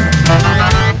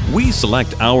 We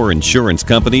select our insurance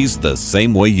companies the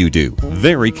same way you do,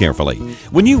 very carefully.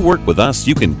 When you work with us,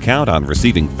 you can count on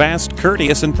receiving fast,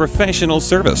 courteous, and professional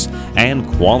service and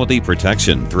quality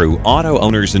protection through Auto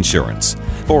Owners Insurance.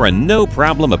 For a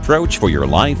no-problem approach for your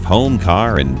life, home,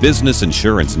 car, and business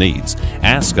insurance needs,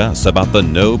 ask us about the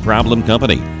No Problem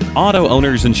Company, Auto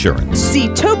Owners Insurance.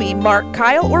 See Toby, Mark,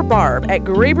 Kyle, or Barb at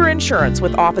Graber Insurance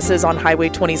with offices on Highway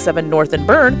 27 North in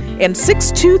Bern and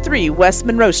 623 West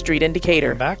Monroe Street in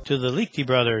Decatur. Back to the Liechty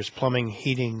Brothers Plumbing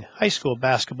Heating High School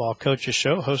Basketball Coaches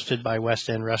Show, hosted by West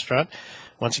End Restaurant.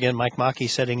 Once again, Mike Macke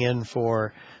setting in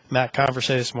for Matt Converse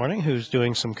this morning, who's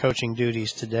doing some coaching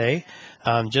duties today.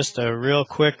 Just a real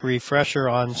quick refresher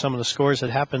on some of the scores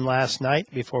that happened last night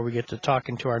before we get to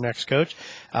talking to our next coach.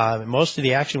 Most of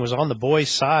the action was on the boys'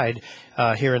 side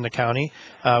here in the county.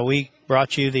 We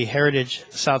brought you the Heritage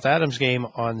South Adams game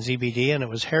on ZBD, and it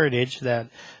was Heritage that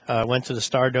went to the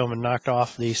Star Dome and knocked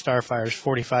off the Starfires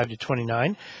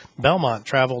 45-29. Belmont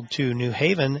traveled to New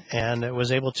Haven and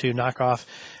was able to knock off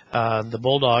the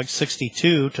Bulldogs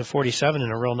 62-47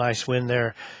 in a real nice win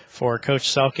there for Coach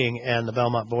Selking and the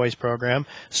Belmont boys program.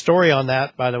 Story on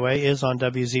that, by the way, is on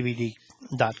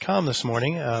WZBD.com this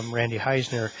morning. Randy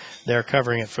Heisner there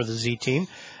covering it for the Z team.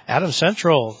 Adams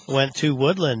Central went to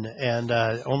Woodland and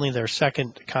only their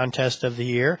second contest of the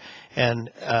year and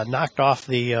knocked off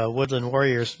the Woodland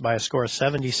Warriors by a score of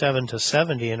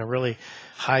 77-70 in a really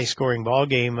high-scoring ball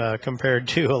game compared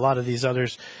to a lot of these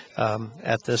others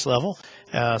at this level.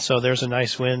 So there's a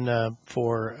nice win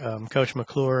for Coach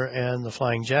McClure and the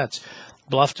Flying Jets.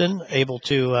 Bluffton able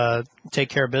to take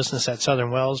care of business at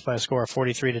Southern Wells by a score of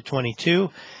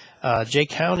 43-22. Jay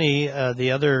County,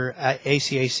 the other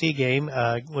ACAC game,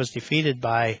 was defeated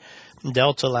by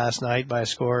Delta last night by a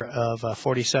score of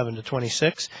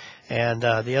 47-26. And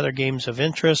the other games of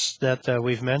interest that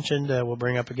we've mentioned, we'll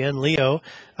bring up again. Leo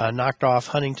knocked off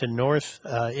Huntington North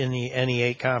in the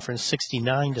NE8 conference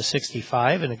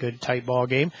 69-65 in a good tight ball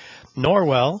game.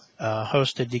 Norwell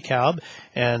hosted DeKalb,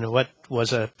 and what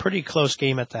was a pretty close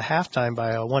game at the halftime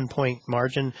by a 1-point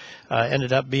margin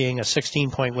ended up being a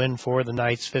 16-point win for the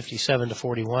Knights,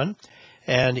 57-41.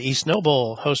 And East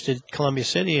Noble hosted Columbia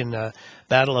City in a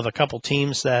battle of a couple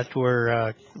teams that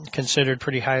were considered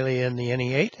pretty highly in the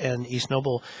NE8, and East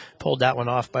Noble pulled that one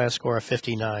off by a score of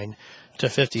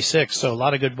 59-56. So a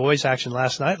lot of good boys action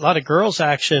last night. A lot of girls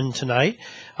action tonight,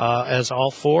 as all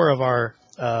four of our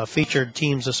featured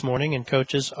teams this morning and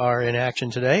coaches are in action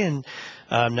today. And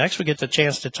next we get the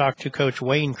chance to talk to Coach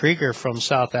Wayne Krieger from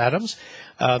South Adams.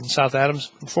 South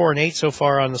Adams 4-8 so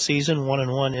far on the season,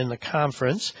 1-1 in the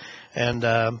conference. And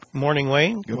morning,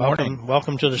 Wayne. Good morning.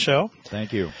 Welcome to the show.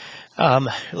 Thank you.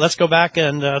 Let's go back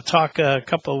and talk a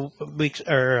couple weeks,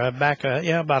 or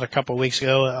about a couple weeks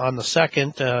ago on the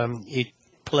 2nd. You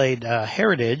played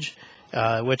Heritage,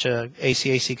 which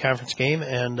ACAC conference game,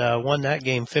 and won that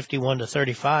game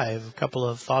 51-35. A couple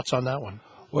of thoughts on that one.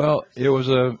 Well, it was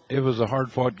a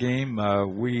hard-fought game.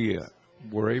 We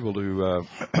were able to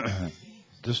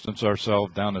distance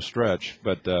ourselves down the stretch,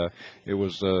 but it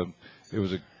was a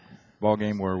ball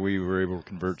game where we were able to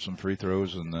convert some free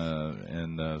throws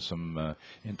and some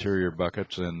interior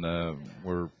buckets, and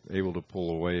were able to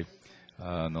pull away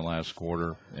in the last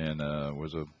quarter, and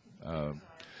was a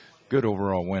good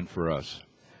overall win for us.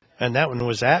 And that one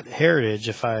was at Heritage,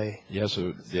 if I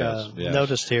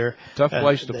noticed here. Tough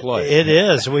place to play. It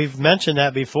is. We've mentioned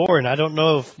that before, and I don't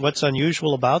know what's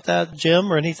unusual about that,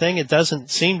 Jim, or anything. It doesn't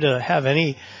seem to have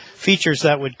any features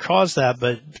that would cause that,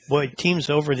 but boy, teams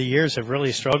over the years have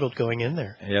really struggled going in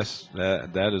there. Yes,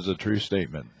 that is a true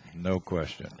statement, no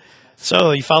question. So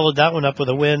you followed that one up with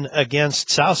a win against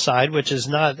Southside, which is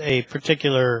not a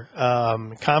particular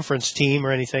conference team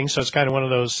or anything, so it's kind of one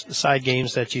of those side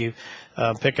games that you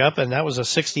pick up, and that was a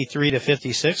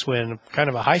 63-56 win, kind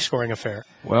of a high-scoring affair.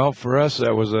 Well, for us,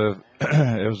 that was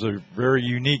it was a very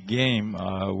unique game.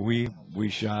 We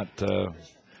shot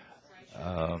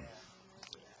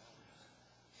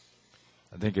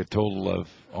I think a total of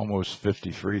almost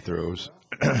 50 free throws,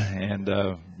 and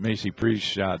Macy Priest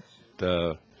shot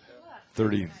 34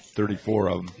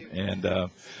 of them, and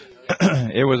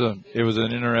it was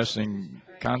an interesting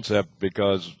concept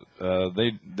because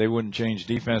they wouldn't change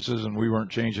defenses and we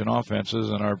weren't changing offenses,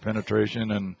 and our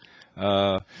penetration and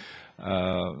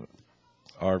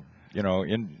our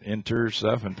interior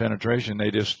stuff and penetration,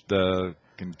 they just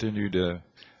continue to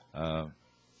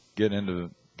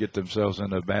get themselves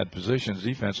into bad positions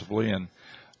defensively, and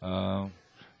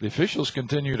the officials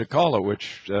continue to call it,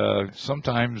 which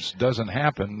sometimes doesn't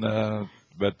happen.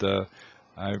 But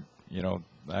I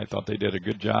thought they did a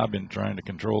good job in trying to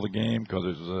control the game because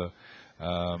it was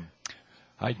a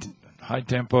high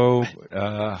tempo,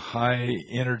 high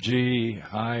energy,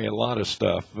 a lot of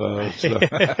stuff. Well,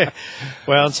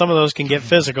 and some of those can get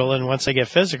physical, and once they get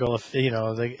physical, if they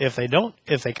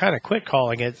kind of quit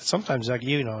calling it, sometimes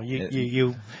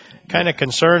you kind of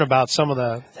concerned about some of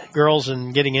the girls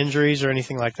and getting injuries or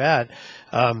anything like that.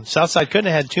 Southside couldn't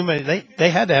have had too many. They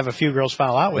had to have a few girls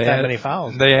foul out with that many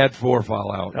fouls. They had 4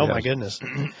 foul out. Oh, yes. my goodness.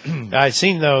 I've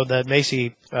seen, though, that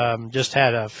Macy just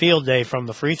had a field day from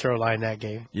the free throw line that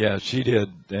game. Yeah, she did,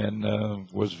 and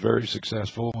was very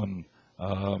successful. And,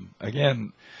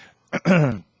 again,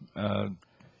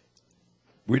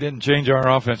 we didn't change our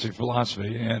offensive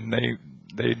philosophy, and they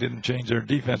didn't change their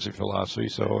defensive philosophy,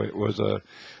 so it was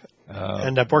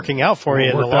end up working out for you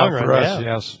in the long run. For us,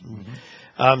 yeah. yes.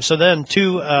 So then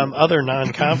 2 other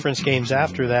non-conference games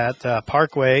after that,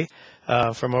 Parkway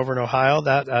from over in Ohio.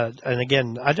 And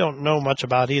again, I don't know much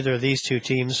about either of these 2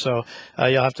 teams, so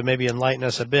you'll have to maybe enlighten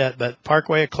us a bit. But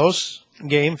Parkway, a close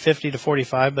game,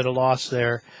 50-45, but a loss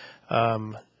there.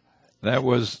 That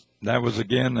was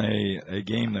again a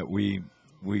game that we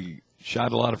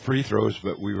shot a lot of free throws,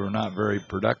 but we were not very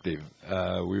productive.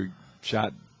 We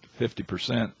shot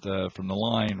 50% from the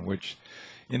line, which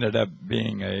ended up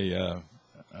being a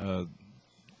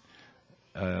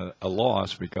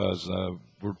loss because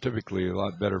we're typically a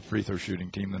lot better free throw shooting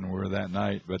team than we were that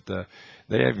night. But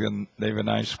they have a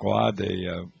nice squad. They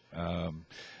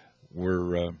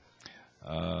were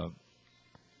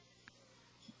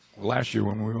last year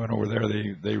when we went over there,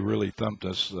 they really thumped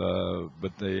us.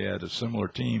 But they had a similar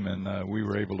team, and we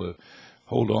were able to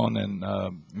hold on and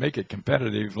make it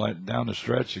competitive. Like down the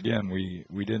stretch, again, we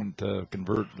didn't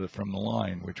convert from the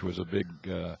line, which was a big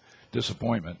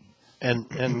disappointment.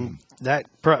 And that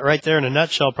right there in a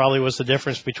nutshell probably was the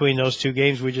difference between those 2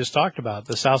 games we just talked about.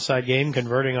 The Southside game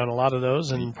converting on a lot of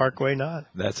those, and Parkway not.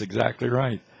 That's exactly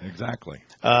right. Exactly.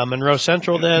 Monroe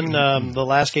Central then, the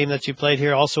last game that you played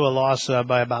here, also a loss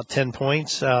by about 10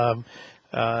 points.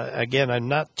 Again, I'm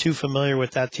not too familiar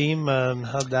with that team.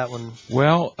 How'd that one?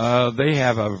 Well, they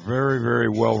have a very, very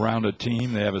well-rounded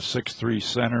team. They have a 6'3"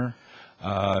 center.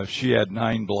 She had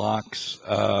 9 blocks.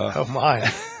 Oh, my.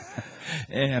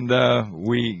 And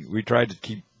we tried to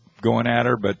keep going at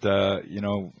her, but,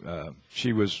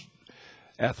 she was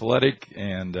athletic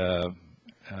and had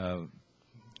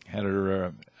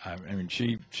her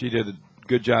she did a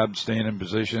good job staying in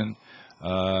position.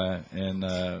 So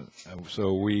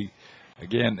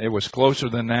again, it was closer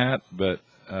than that, but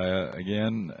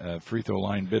free throw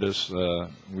line bit us.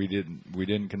 We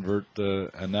didn't convert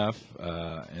enough,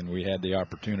 and we had the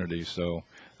opportunity. So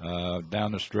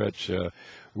down the stretch,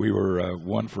 we were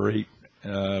 1 for 8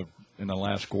 in the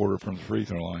last quarter from the free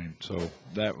throw line. So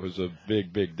that was a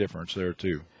big difference there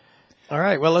too. All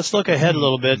right, well, let's look ahead a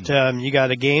little bit. You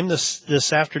got a game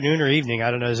this afternoon or evening. I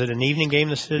don't know. Is it an evening game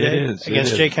today? It is.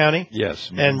 Against Jay County?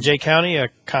 Yes. And Jay County, a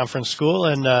conference school,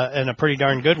 and a pretty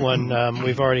darn good one.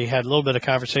 We've already had a little bit of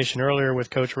conversation earlier with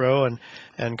Coach Rowe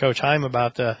and Coach Heim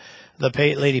about the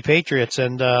Lady Patriots,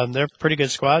 and they're a pretty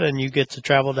good squad, and you get to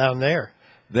travel down there.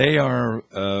 They are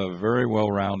very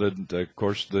well-rounded. Of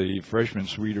course, the freshman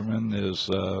Sweeterman is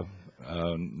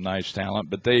nice talent,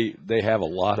 but they have a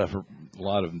lot of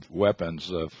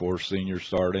weapons for senior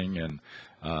starting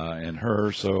and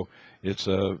her. So it's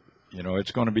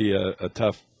it's going to be a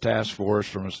tough task for us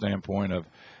from a standpoint of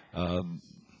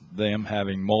them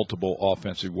having multiple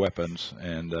offensive weapons,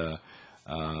 and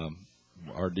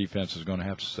our defense is going to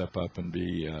have to step up and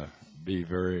be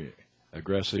very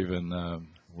aggressive, and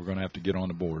we're going to have to get on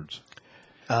the boards.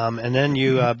 And then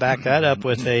you back that up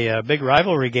with a big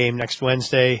rivalry game next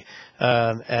Wednesday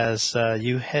as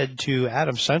you head to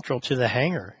Adams Central to the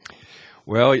hangar.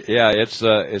 Well, yeah, it's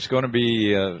going to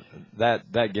be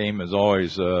that game is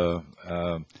always.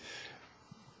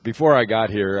 Before I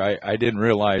got here, I didn't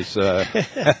realize the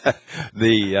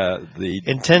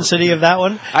intensity of that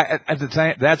one. At the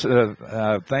time, that's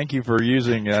thank you for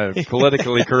using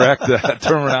politically correct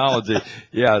terminology.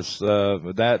 Yes,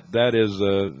 that is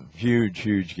a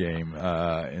huge game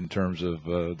in terms of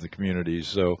the communities.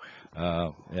 So.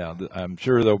 I'm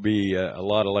sure there'll be a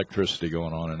lot of electricity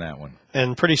going on in that one.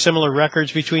 And pretty similar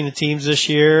records between the teams this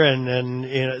year, and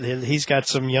he's got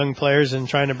some young players and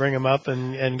trying to bring them up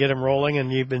and get them rolling,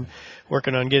 and you've been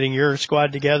working on getting your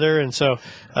squad together, and so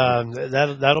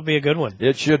that'll be a good one.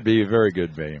 It should be a very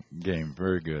good game.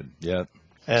 Very good, yeah.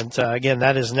 And, again,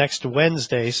 that is next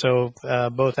Wednesday, so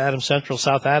both Adams Central,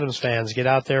 South Adams fans, get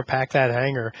out there, pack that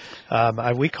hangar.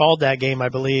 We called that game, I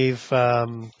believe,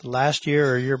 last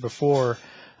year or year before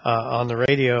on the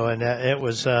radio, and it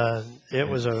was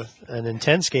an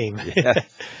intense game. Yeah.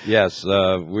 Yes,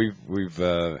 we've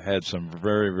had some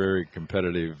very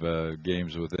competitive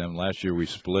games with them. Last year we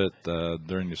split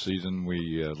during the season.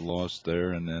 We lost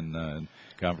there, and then in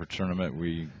conference tournament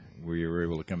we were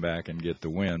able to come back and get the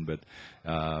win, but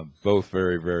both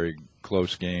very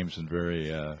close games and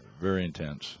very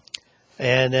intense.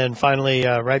 And then finally,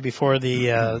 right before you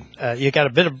got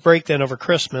a bit of break then over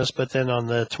Christmas, but then on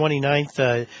the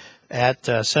 29th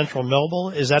at Central Noble,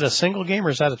 is that a single game or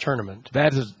is that a tournament?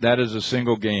 That is a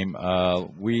single game.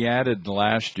 We added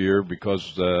last year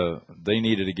because they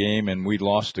needed a game and we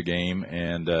lost a game,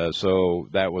 and so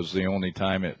that was the only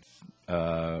time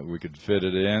we could fit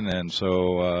it in, and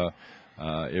so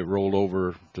it rolled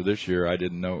over to this year. I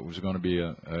didn't know it was going to be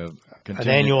an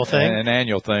annual thing. An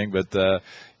annual thing, but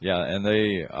and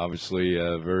they obviously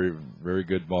a very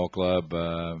good ball club,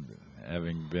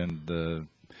 having been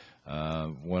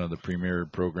one of the premier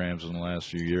programs in the last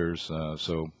few years.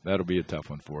 So that'll be a tough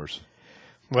one for us.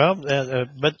 Well,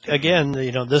 but again,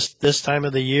 this time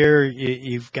of the year,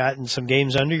 you've gotten some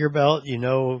games under your belt. You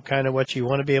know kind of what you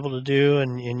want to be able to do,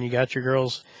 and you got your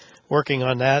girls working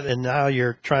on that. And now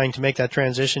you're trying to make that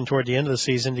transition toward the end of the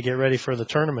season to get ready for the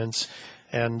tournaments.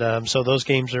 And so those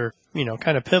games are,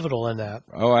 kind of pivotal in that.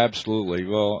 Oh, absolutely.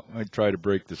 Well, I try to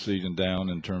break the season down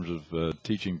in terms of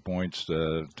teaching points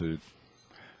to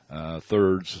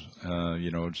thirds.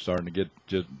 Starting to get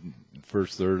just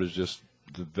first third is just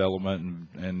development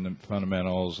and the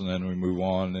fundamentals, and then we move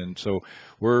on, and so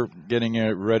we're getting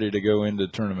it ready to go into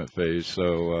tournament phase.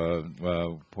 So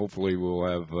hopefully we'll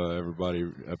have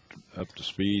everybody up to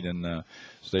speed and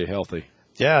stay healthy.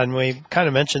 Yeah, and we kind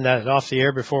of mentioned that off the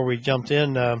air before we jumped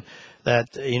in,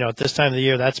 that at this time of the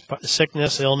year, that's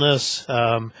sickness, illness,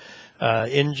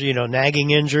 nagging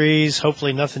injuries.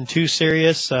 Hopefully nothing too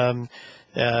serious.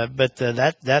 But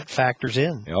that factors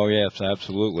in. Oh yes,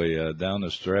 absolutely. Down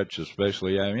the stretch,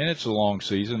 especially. I mean, it's a long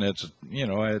season. It's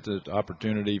it's an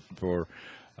opportunity for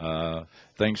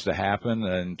things to happen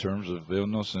in terms of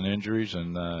illness and injuries,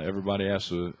 and everybody have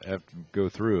to go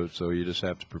through it. So you just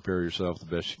have to prepare yourself the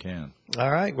best you can.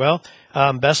 All right. Well,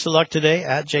 best of luck today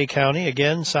at Jay County.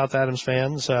 Again, South Adams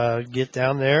fans, get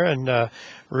down there and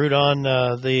root on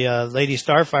the Lady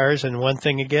Starfires. And one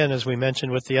thing, again, as we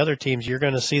mentioned with the other teams, you're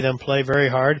going to see them play very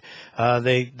hard.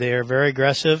 They are very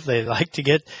aggressive. They like to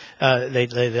get they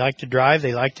like to drive.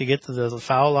 They like to get to the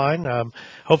foul line.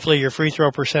 Hopefully your free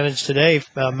throw percentage today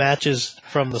matches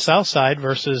from the south side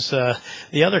versus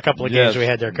the other couple of games we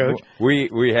had there, Coach.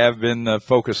 We have been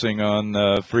focusing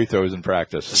on free throws in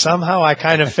practice. Somehow I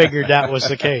kind of figured that was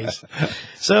the case.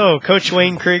 So, Coach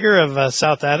Wayne Krieger of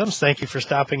South Adams, thank you for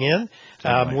stopping in.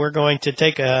 We're going to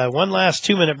take one last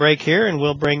 2-minute break here, and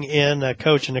we'll bring in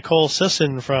Coach Nicole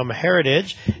Sisson from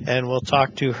Heritage, and we'll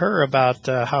talk to her about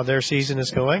how their season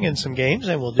is going and some games,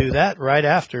 and we'll do that right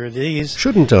after these.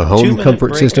 Shouldn't a home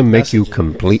comfort system make you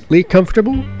completely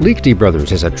comfortable? Liechty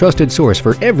Brothers is a trusted source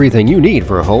for everything you need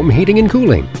for home heating and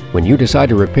cooling. When you decide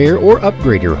to repair or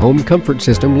upgrade your home comfort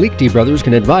system, Liechty Brothers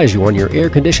can advise you on your air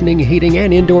conditioning, heating,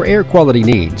 and indoor air quality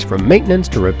needs, from maintenance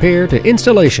to repair to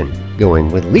installation.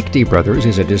 Going with Liechty Brothers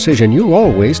is a decision you'll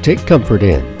always take comfort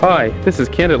in. Hi, this is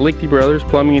Ken at Liechty Brothers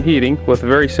Plumbing and Heating with a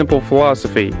very simple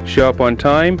philosophy. Show up on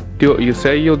time, do what you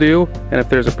say you'll do, and if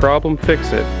there's a problem,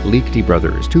 fix it. Liechty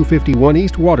Brothers, 251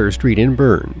 East Water Street in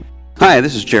Bern. Hi,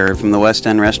 this is Jared from the West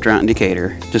End Restaurant in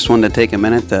Decatur. Just wanted to take a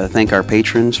minute to thank our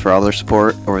patrons for all their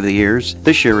support over the years.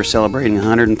 This year we're celebrating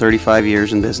 135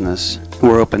 years in business.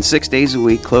 We're open 6 days a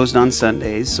week, closed on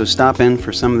Sundays, so stop in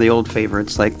for some of the old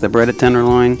favorites like the breaded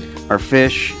tenderloin, our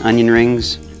fish, onion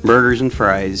rings, burgers, and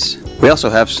fries. We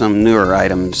also have some newer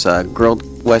items,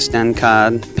 grilled West End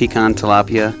cod, pecan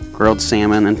tilapia, grilled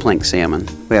salmon, and plank salmon.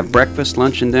 We have breakfast,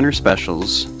 lunch, and dinner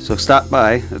specials, so stop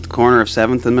by at the corner of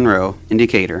 7th and Monroe in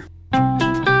Decatur.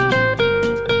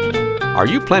 Are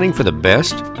you planning for the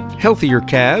best? Healthier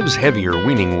calves, heavier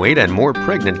weaning weight, and more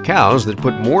pregnant cows that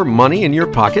put more money in your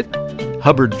pocket?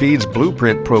 Hubbard Feed's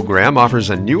Blueprint program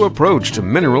offers a new approach to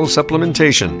mineral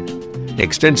supplementation.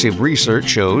 Extensive research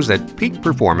shows that peak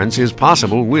performance is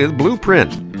possible with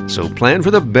Blueprint. So plan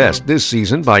for the best this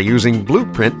season by using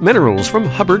Blueprint minerals from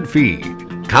Hubbard Feed.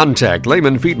 Contact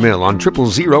Lehman Feed Mill on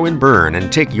 000 in Bern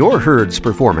and take your herd's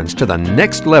performance to the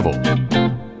next level.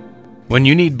 When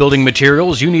you need building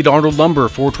materials, you need Arnold Lumber,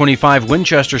 425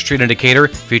 Winchester Street in Decatur,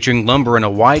 featuring lumber in a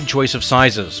wide choice of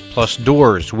sizes, plus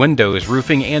doors, windows,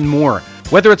 roofing, and more.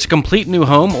 Whether it's a complete new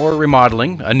home or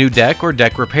remodeling, a new deck or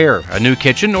deck repair, a new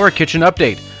kitchen or a kitchen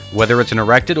update, whether it's an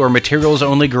erected or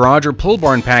materials-only garage or pole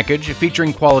barn package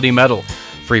featuring quality metal,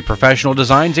 free professional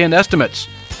designs and estimates.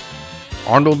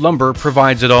 Arnold Lumber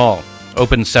provides it all.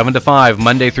 Open 7 to 5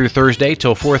 Monday through Thursday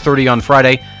till 4:30 on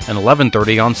Friday and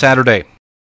 11:30 on Saturday.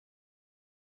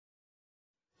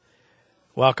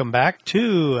 Welcome back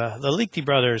to the Liechty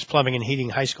Brothers Plumbing and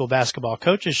Heating High School Basketball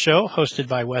Coaches Show, hosted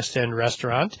by West End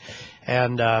Restaurant.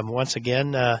 And once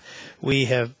again, we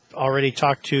have already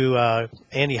talked to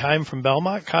Andy Heim from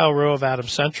Belmont, Kyle Rowe of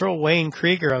Adams Central, Wayne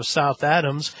Krieger of South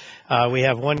Adams. We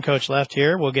have one coach left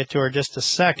here. We'll get to her in just a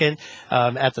second.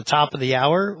 At the top of the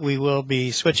hour, we will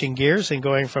be switching gears and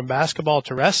going from basketball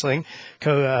to wrestling.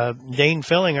 Dane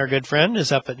Filling, our good friend,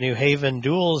 is up at New Haven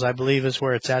Duels, I believe is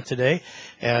where it's at today.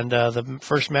 And the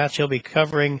first match he'll be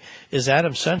covering is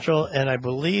Adams Central, and I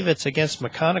believe it's against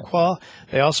Mechaniqual.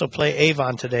 They also play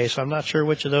Avon today, so I'm not sure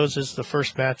which of those is the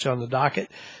first match on the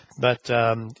docket. But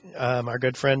our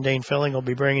good friend Dane Filling will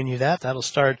be bringing you that. That'll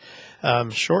start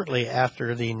shortly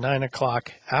after the 9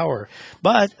 o'clock hour.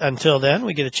 But until then,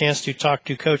 we get a chance to talk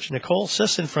to Coach Nicole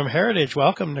Sisson from Heritage.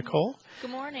 Welcome, Nicole. Good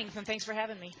morning, and thanks for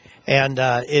having me. And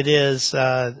it is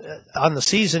on the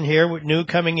season here, new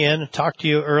coming in. Talked to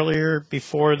you earlier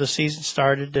before the season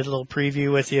started, did a little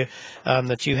preview with you,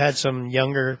 that you had some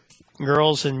younger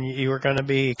girls and you were going to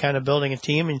be kind of building a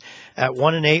team, and at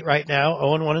 1-8 right now,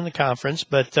 0-1 in the conference.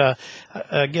 But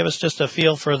give us just a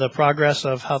feel for the progress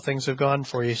of how things have gone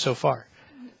for you so far.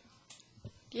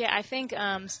 Yeah, I think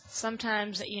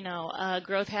sometimes,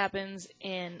 growth happens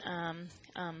in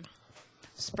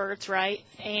spurts, right?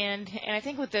 And I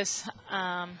think with this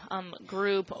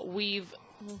group, we've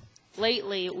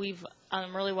really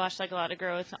watched like a lot of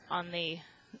growth on the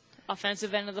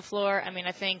offensive end of the floor. I mean,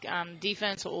 I think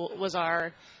defense was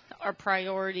our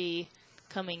priority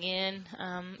coming in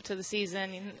to the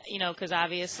season, because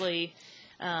obviously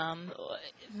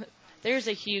there's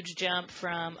a huge jump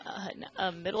from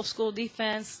a middle school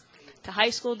defense to high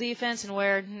school defense, and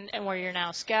where you're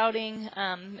now scouting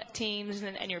teams,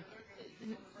 and you're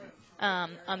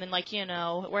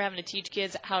we're having to teach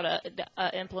kids how to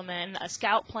implement a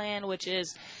scout plan, which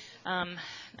is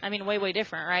way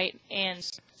different, right? And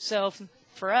so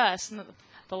for us,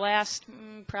 the last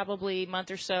probably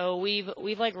month or so, we've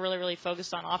really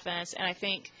focused on offense. And I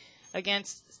think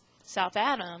against South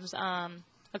Adams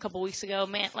a couple weeks ago,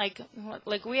 man,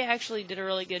 like we actually did a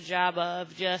really good job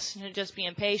of just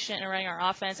being patient and running our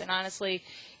offense. And honestly,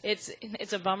 it's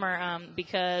a bummer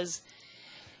because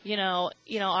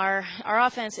our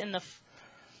offense in the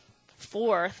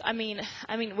fourth, I mean,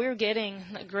 we were getting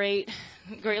great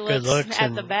looks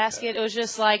at the basket. It was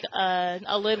just like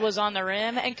a lid was on the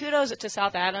rim. And kudos to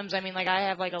South Adams. I mean, like, I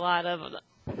have like a lot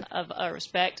of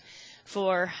respect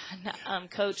for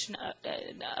Coach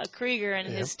Krieger and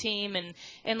his team,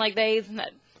 and like they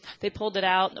pulled it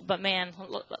out. But man,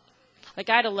 like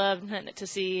I'd have loved to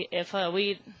see if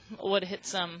we would hit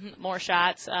some more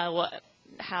shots.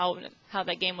 How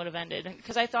that game would have ended,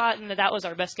 because I thought that was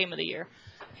our best game of the year,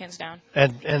 hands down.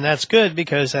 And that's good,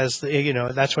 because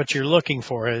that's what you're looking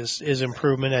for is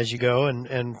improvement as you go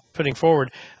and putting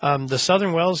forward. The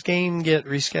Southern Wells game get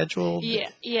rescheduled?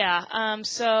 Yeah.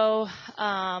 So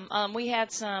we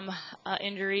had some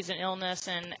injuries and illness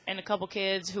and a couple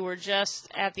kids who were just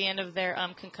at the end of their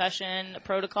concussion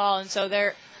protocol, and so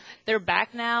they're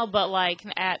back now, but like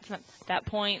at that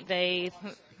point they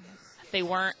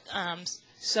weren't.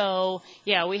 So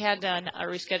yeah, we had to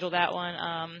reschedule that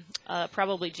one.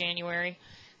 Probably January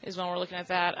is when we're looking at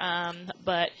that.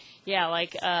 But yeah,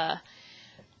 like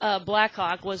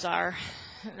Blackhawk was our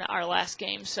last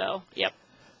game. So yep.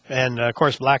 And of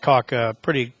course, Blackhawk,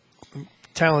 pretty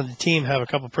talented team, have a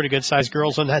couple pretty good sized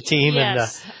girls on that team.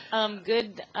 Yes, and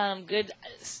good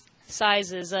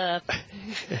sizes.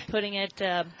 Putting it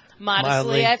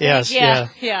modestly, I think.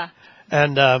 Yes, yeah.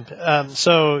 And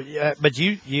but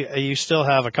you still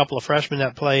have a couple of freshmen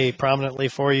that play prominently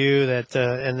for you that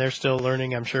and they're still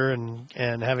learning, I'm sure,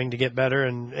 and having to get better,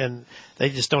 and they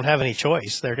just don't have any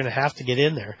choice. They're going to have to get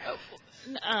in there.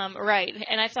 Right.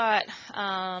 And I thought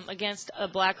against a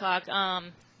Blackhawk,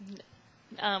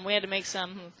 we had to make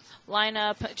some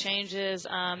lineup changes,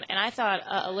 and I thought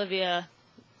Olivia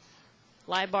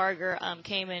Leibarger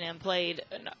came in and played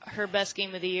her best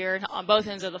game of the year on both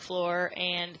ends of the floor,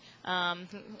 and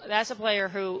that's a player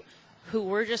who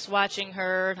we're just watching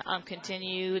her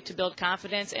continue to build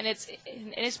confidence, and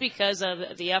it's because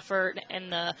of the effort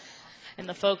and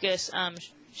the focus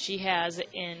she has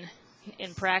in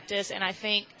practice, and I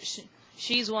think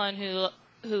she's one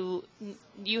who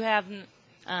you have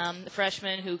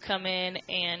freshmen who come in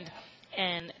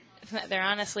and they're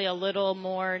honestly a little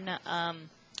more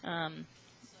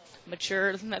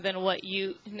mature than what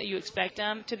you expect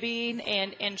them to be,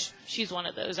 and she's one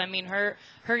of those. I mean, her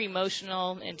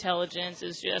emotional intelligence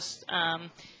is just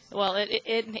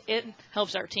it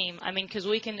helps our team. I mean, because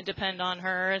we can depend on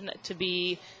her to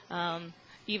be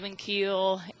even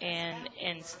keel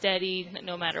and steady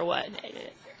no matter what,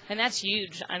 and that's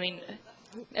huge. I mean,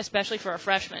 especially for a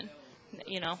freshman.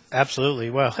 Absolutely.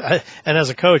 Well, and as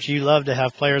a coach, you love to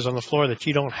have players on the floor that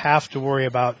you don't have to worry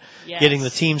about getting the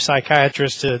team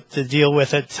psychiatrist to deal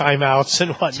with at timeouts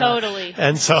and whatnot. Totally.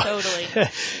 And so, totally.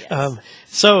 Yes.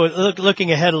 So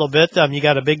looking ahead a little bit, you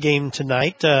got a big game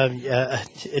tonight.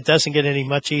 It doesn't get any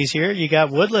much easier. You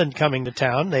got Woodland coming to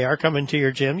town. They are coming to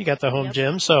your gym. You got the home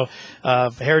gym. So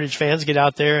Heritage fans, get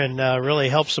out there and really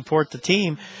help support the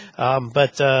team.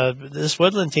 But this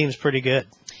Woodland team's pretty good.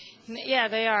 Yeah,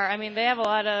 they are. I mean, they have a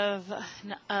lot of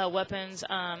weapons.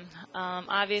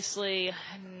 Obviously,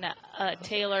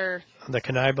 Taylor. The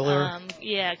Knibular.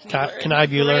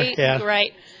 Knibular. Yeah.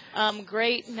 Right. A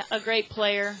great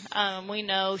player. We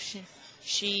know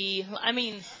she. I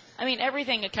mean,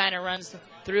 everything kind of runs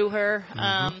through her.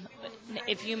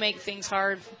 If you make things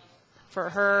hard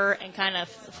for her and kind of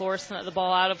force the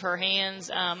ball out of her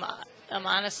hands,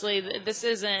 honestly, this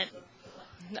isn't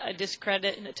a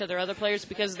discredit to their other players,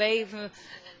 because they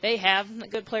have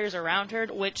good players around her,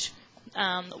 which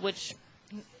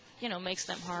makes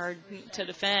them hard to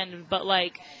defend. But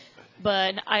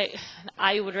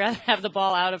I would rather have the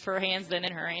ball out of her hands than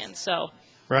in her hands. So.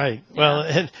 Right. Yeah.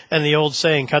 Well, and the old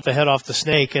saying, cut the head off the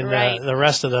snake, and the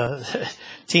rest of the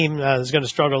team is going to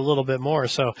struggle a little bit more.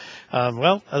 So,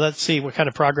 let's see what kind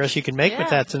of progress you can make with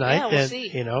that tonight. Yeah, we'll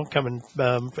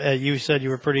see. You said you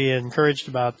were pretty encouraged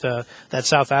about that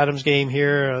South Adams game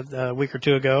here a week or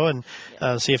two ago, and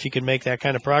see if you can make that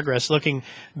kind of progress. Looking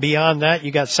beyond that,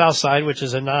 you got Southside, which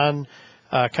is a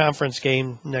non-conference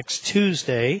game next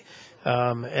Tuesday,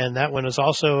 and that one is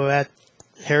also at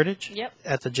Heritage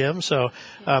at the gym. So,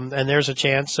 and there's a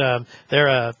chance they're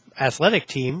a athletic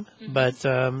team, but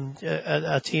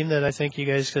a team that I think you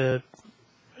guys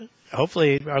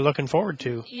hopefully are looking forward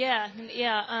to. Yeah.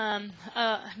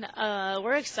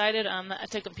 We're excited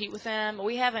to compete with them.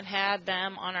 We haven't had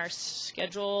them on our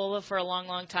schedule for a long,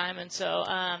 long time, and so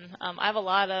I have a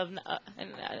lot of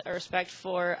respect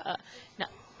for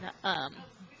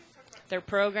their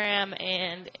program,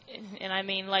 and I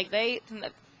mean, like they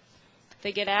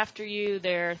get after you.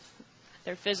 They're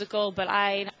physical, but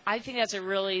I think that's a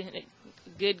really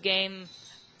good game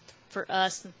for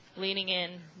us leaning in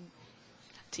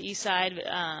to Eastside.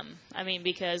 I mean,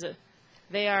 because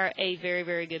they are a very,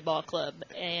 very good ball club,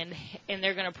 and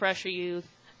they're going to pressure you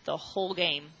the whole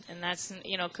game. And that's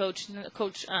Coach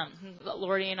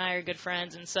Lordy and I are good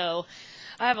friends, and so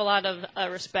I have a lot of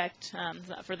respect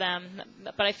for them.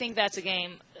 But I think that's a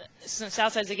game. Since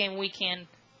Southside's a game we can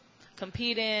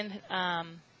compete in,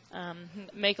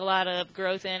 make a lot of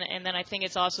growth in. And then I think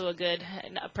it's also a good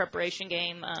preparation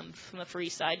game for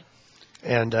East Side.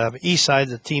 And East Side,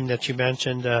 the team that you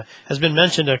mentioned, has been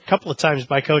mentioned a couple of times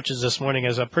by coaches this morning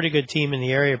as a pretty good team in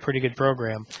the area, a pretty good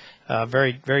program.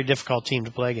 Very, very difficult team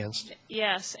to play against.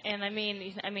 Yes, and I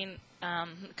mean,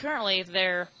 currently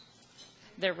they're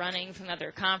running from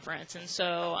another conference, and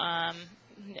so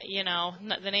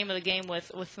the name of the game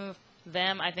with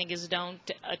them, I think, is don't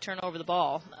turn over the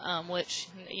ball, which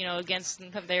against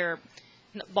their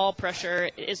ball pressure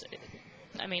is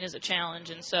a challenge,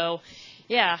 and so.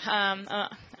 Yeah,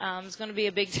 it's going to be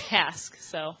a big task.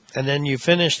 So. And then you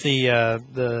finish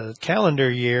the calendar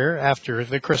year after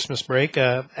the Christmas break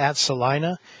at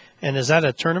Salina, and is that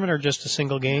a tournament or just a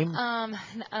single game?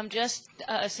 Just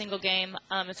a single game.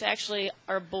 It's actually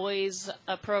our boys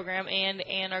program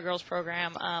and our girls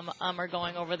program are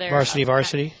going over there.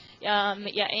 Varsity. Yeah,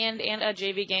 and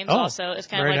JV games also. It's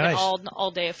kind of like nice. an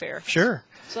all day affair. Sure.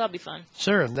 So that'll be fun.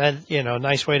 Sure. That,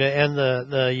 nice way to end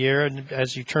the year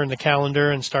as you turn the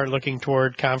calendar and start looking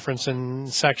toward conference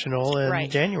and sectional in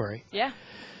January. Yeah.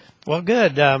 Well,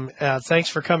 good. Thanks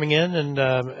for coming in. And,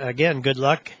 again, good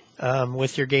luck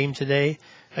with your game today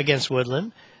against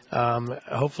Woodland.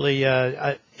 Hopefully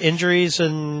injuries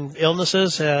and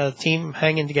illnesses, team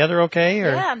hanging together okay?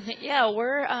 Or? Yeah,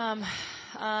 we're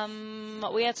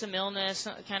we had some illness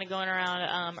kind of going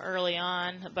around early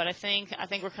on, but I think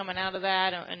we're coming out of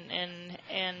that,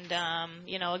 and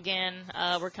again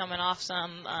we're coming off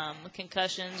some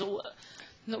concussions.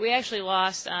 We actually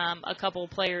lost a couple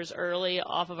players early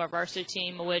off of our varsity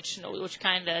team, which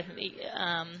kind of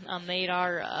made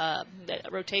our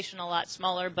rotation a lot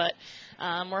smaller. But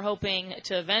we're hoping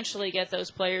to eventually get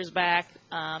those players back.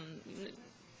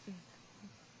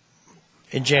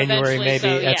 In January, maybe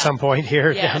at some point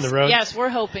here down the road. Yes, we're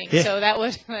hoping. Yeah. So that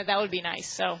would be nice.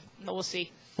 So we'll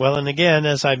see. Well, and again,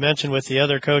 as I mentioned with the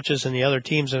other coaches and the other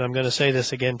teams, and I'm going to say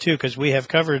this again too, because we have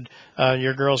covered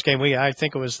your girls' game. I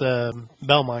think it was the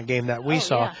Belmont game that we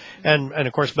saw, and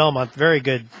of course Belmont, very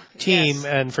good team,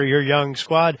 and for your young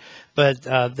squad, but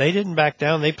they didn't back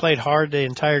down. They played hard the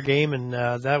entire game, and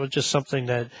that was just something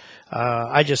that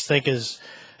I just think is.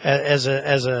 As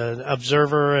an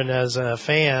observer and as a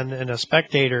fan and a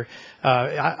spectator,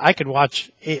 I can watch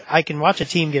a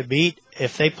team get beat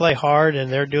if they play hard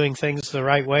and they're doing things the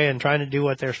right way and trying to do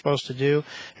what they're supposed to do.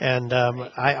 And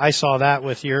I saw that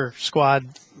with your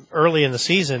squad early in the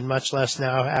season, much less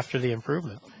now after the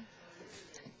improvement.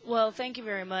 Well, thank you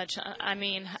very much. I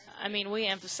mean, we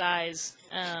emphasize,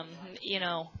 we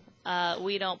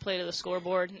don't play to the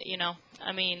scoreboard,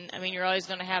 I mean, you're always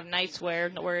going to have nights where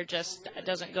it just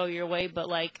doesn't go your way, but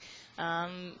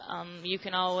you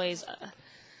can always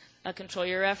control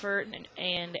your effort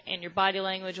and your body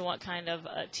language and what kind of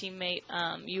teammate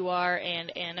you are,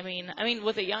 and I mean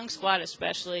with a young squad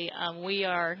especially, we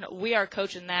are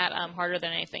coaching that harder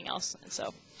than anything else, and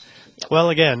so. Yep. Well,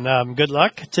 again, good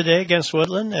luck today against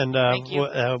Woodland, and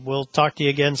we'll talk to you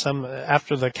again some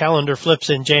after the calendar flips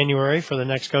in January for the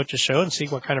next coaches show and see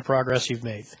what kind of progress you've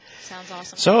made. Sounds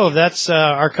awesome. So that's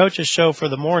our coaches show for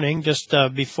the morning. Just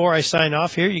before I sign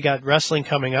off here, you got wrestling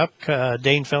coming up.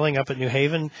 Dane Filling up at New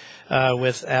Haven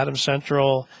with Adams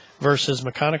Central versus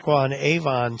Mechaniqua and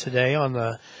Avon today on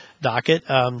the docket.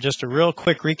 Just a real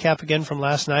quick recap again from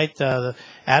last night. The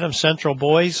Adams Central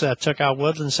boys took out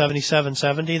Woodland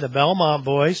 77-70. The Belmont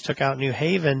boys took out New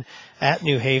Haven at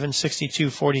New Haven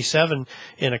 62-47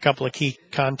 in a couple of key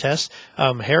contests.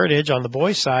 Heritage on the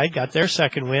boys' side got their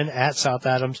second win at South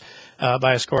Adams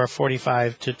by a score of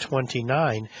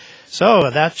 45-29. So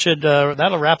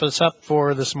that'll wrap us up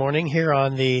for this morning here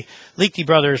on the Liechty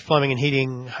Brothers Plumbing and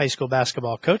Heating High School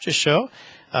Basketball Coaches Show.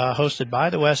 Hosted by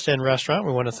the West End Restaurant.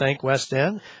 We want to thank West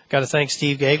End. Got to thank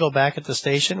Steve Gagel back at the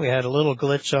station. We had a little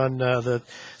glitch on the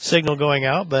signal going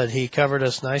out, but he covered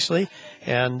us nicely.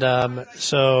 And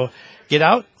so get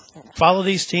out, follow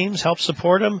these teams, help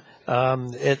support them.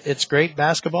 It's great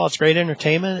basketball. It's great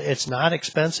entertainment. It's not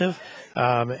expensive.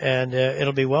 And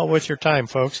it'll be well worth your time,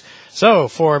 folks. So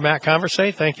for Matt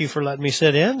Conversay, thank you for letting me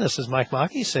sit in. This is Mike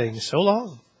Macke saying so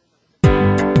long.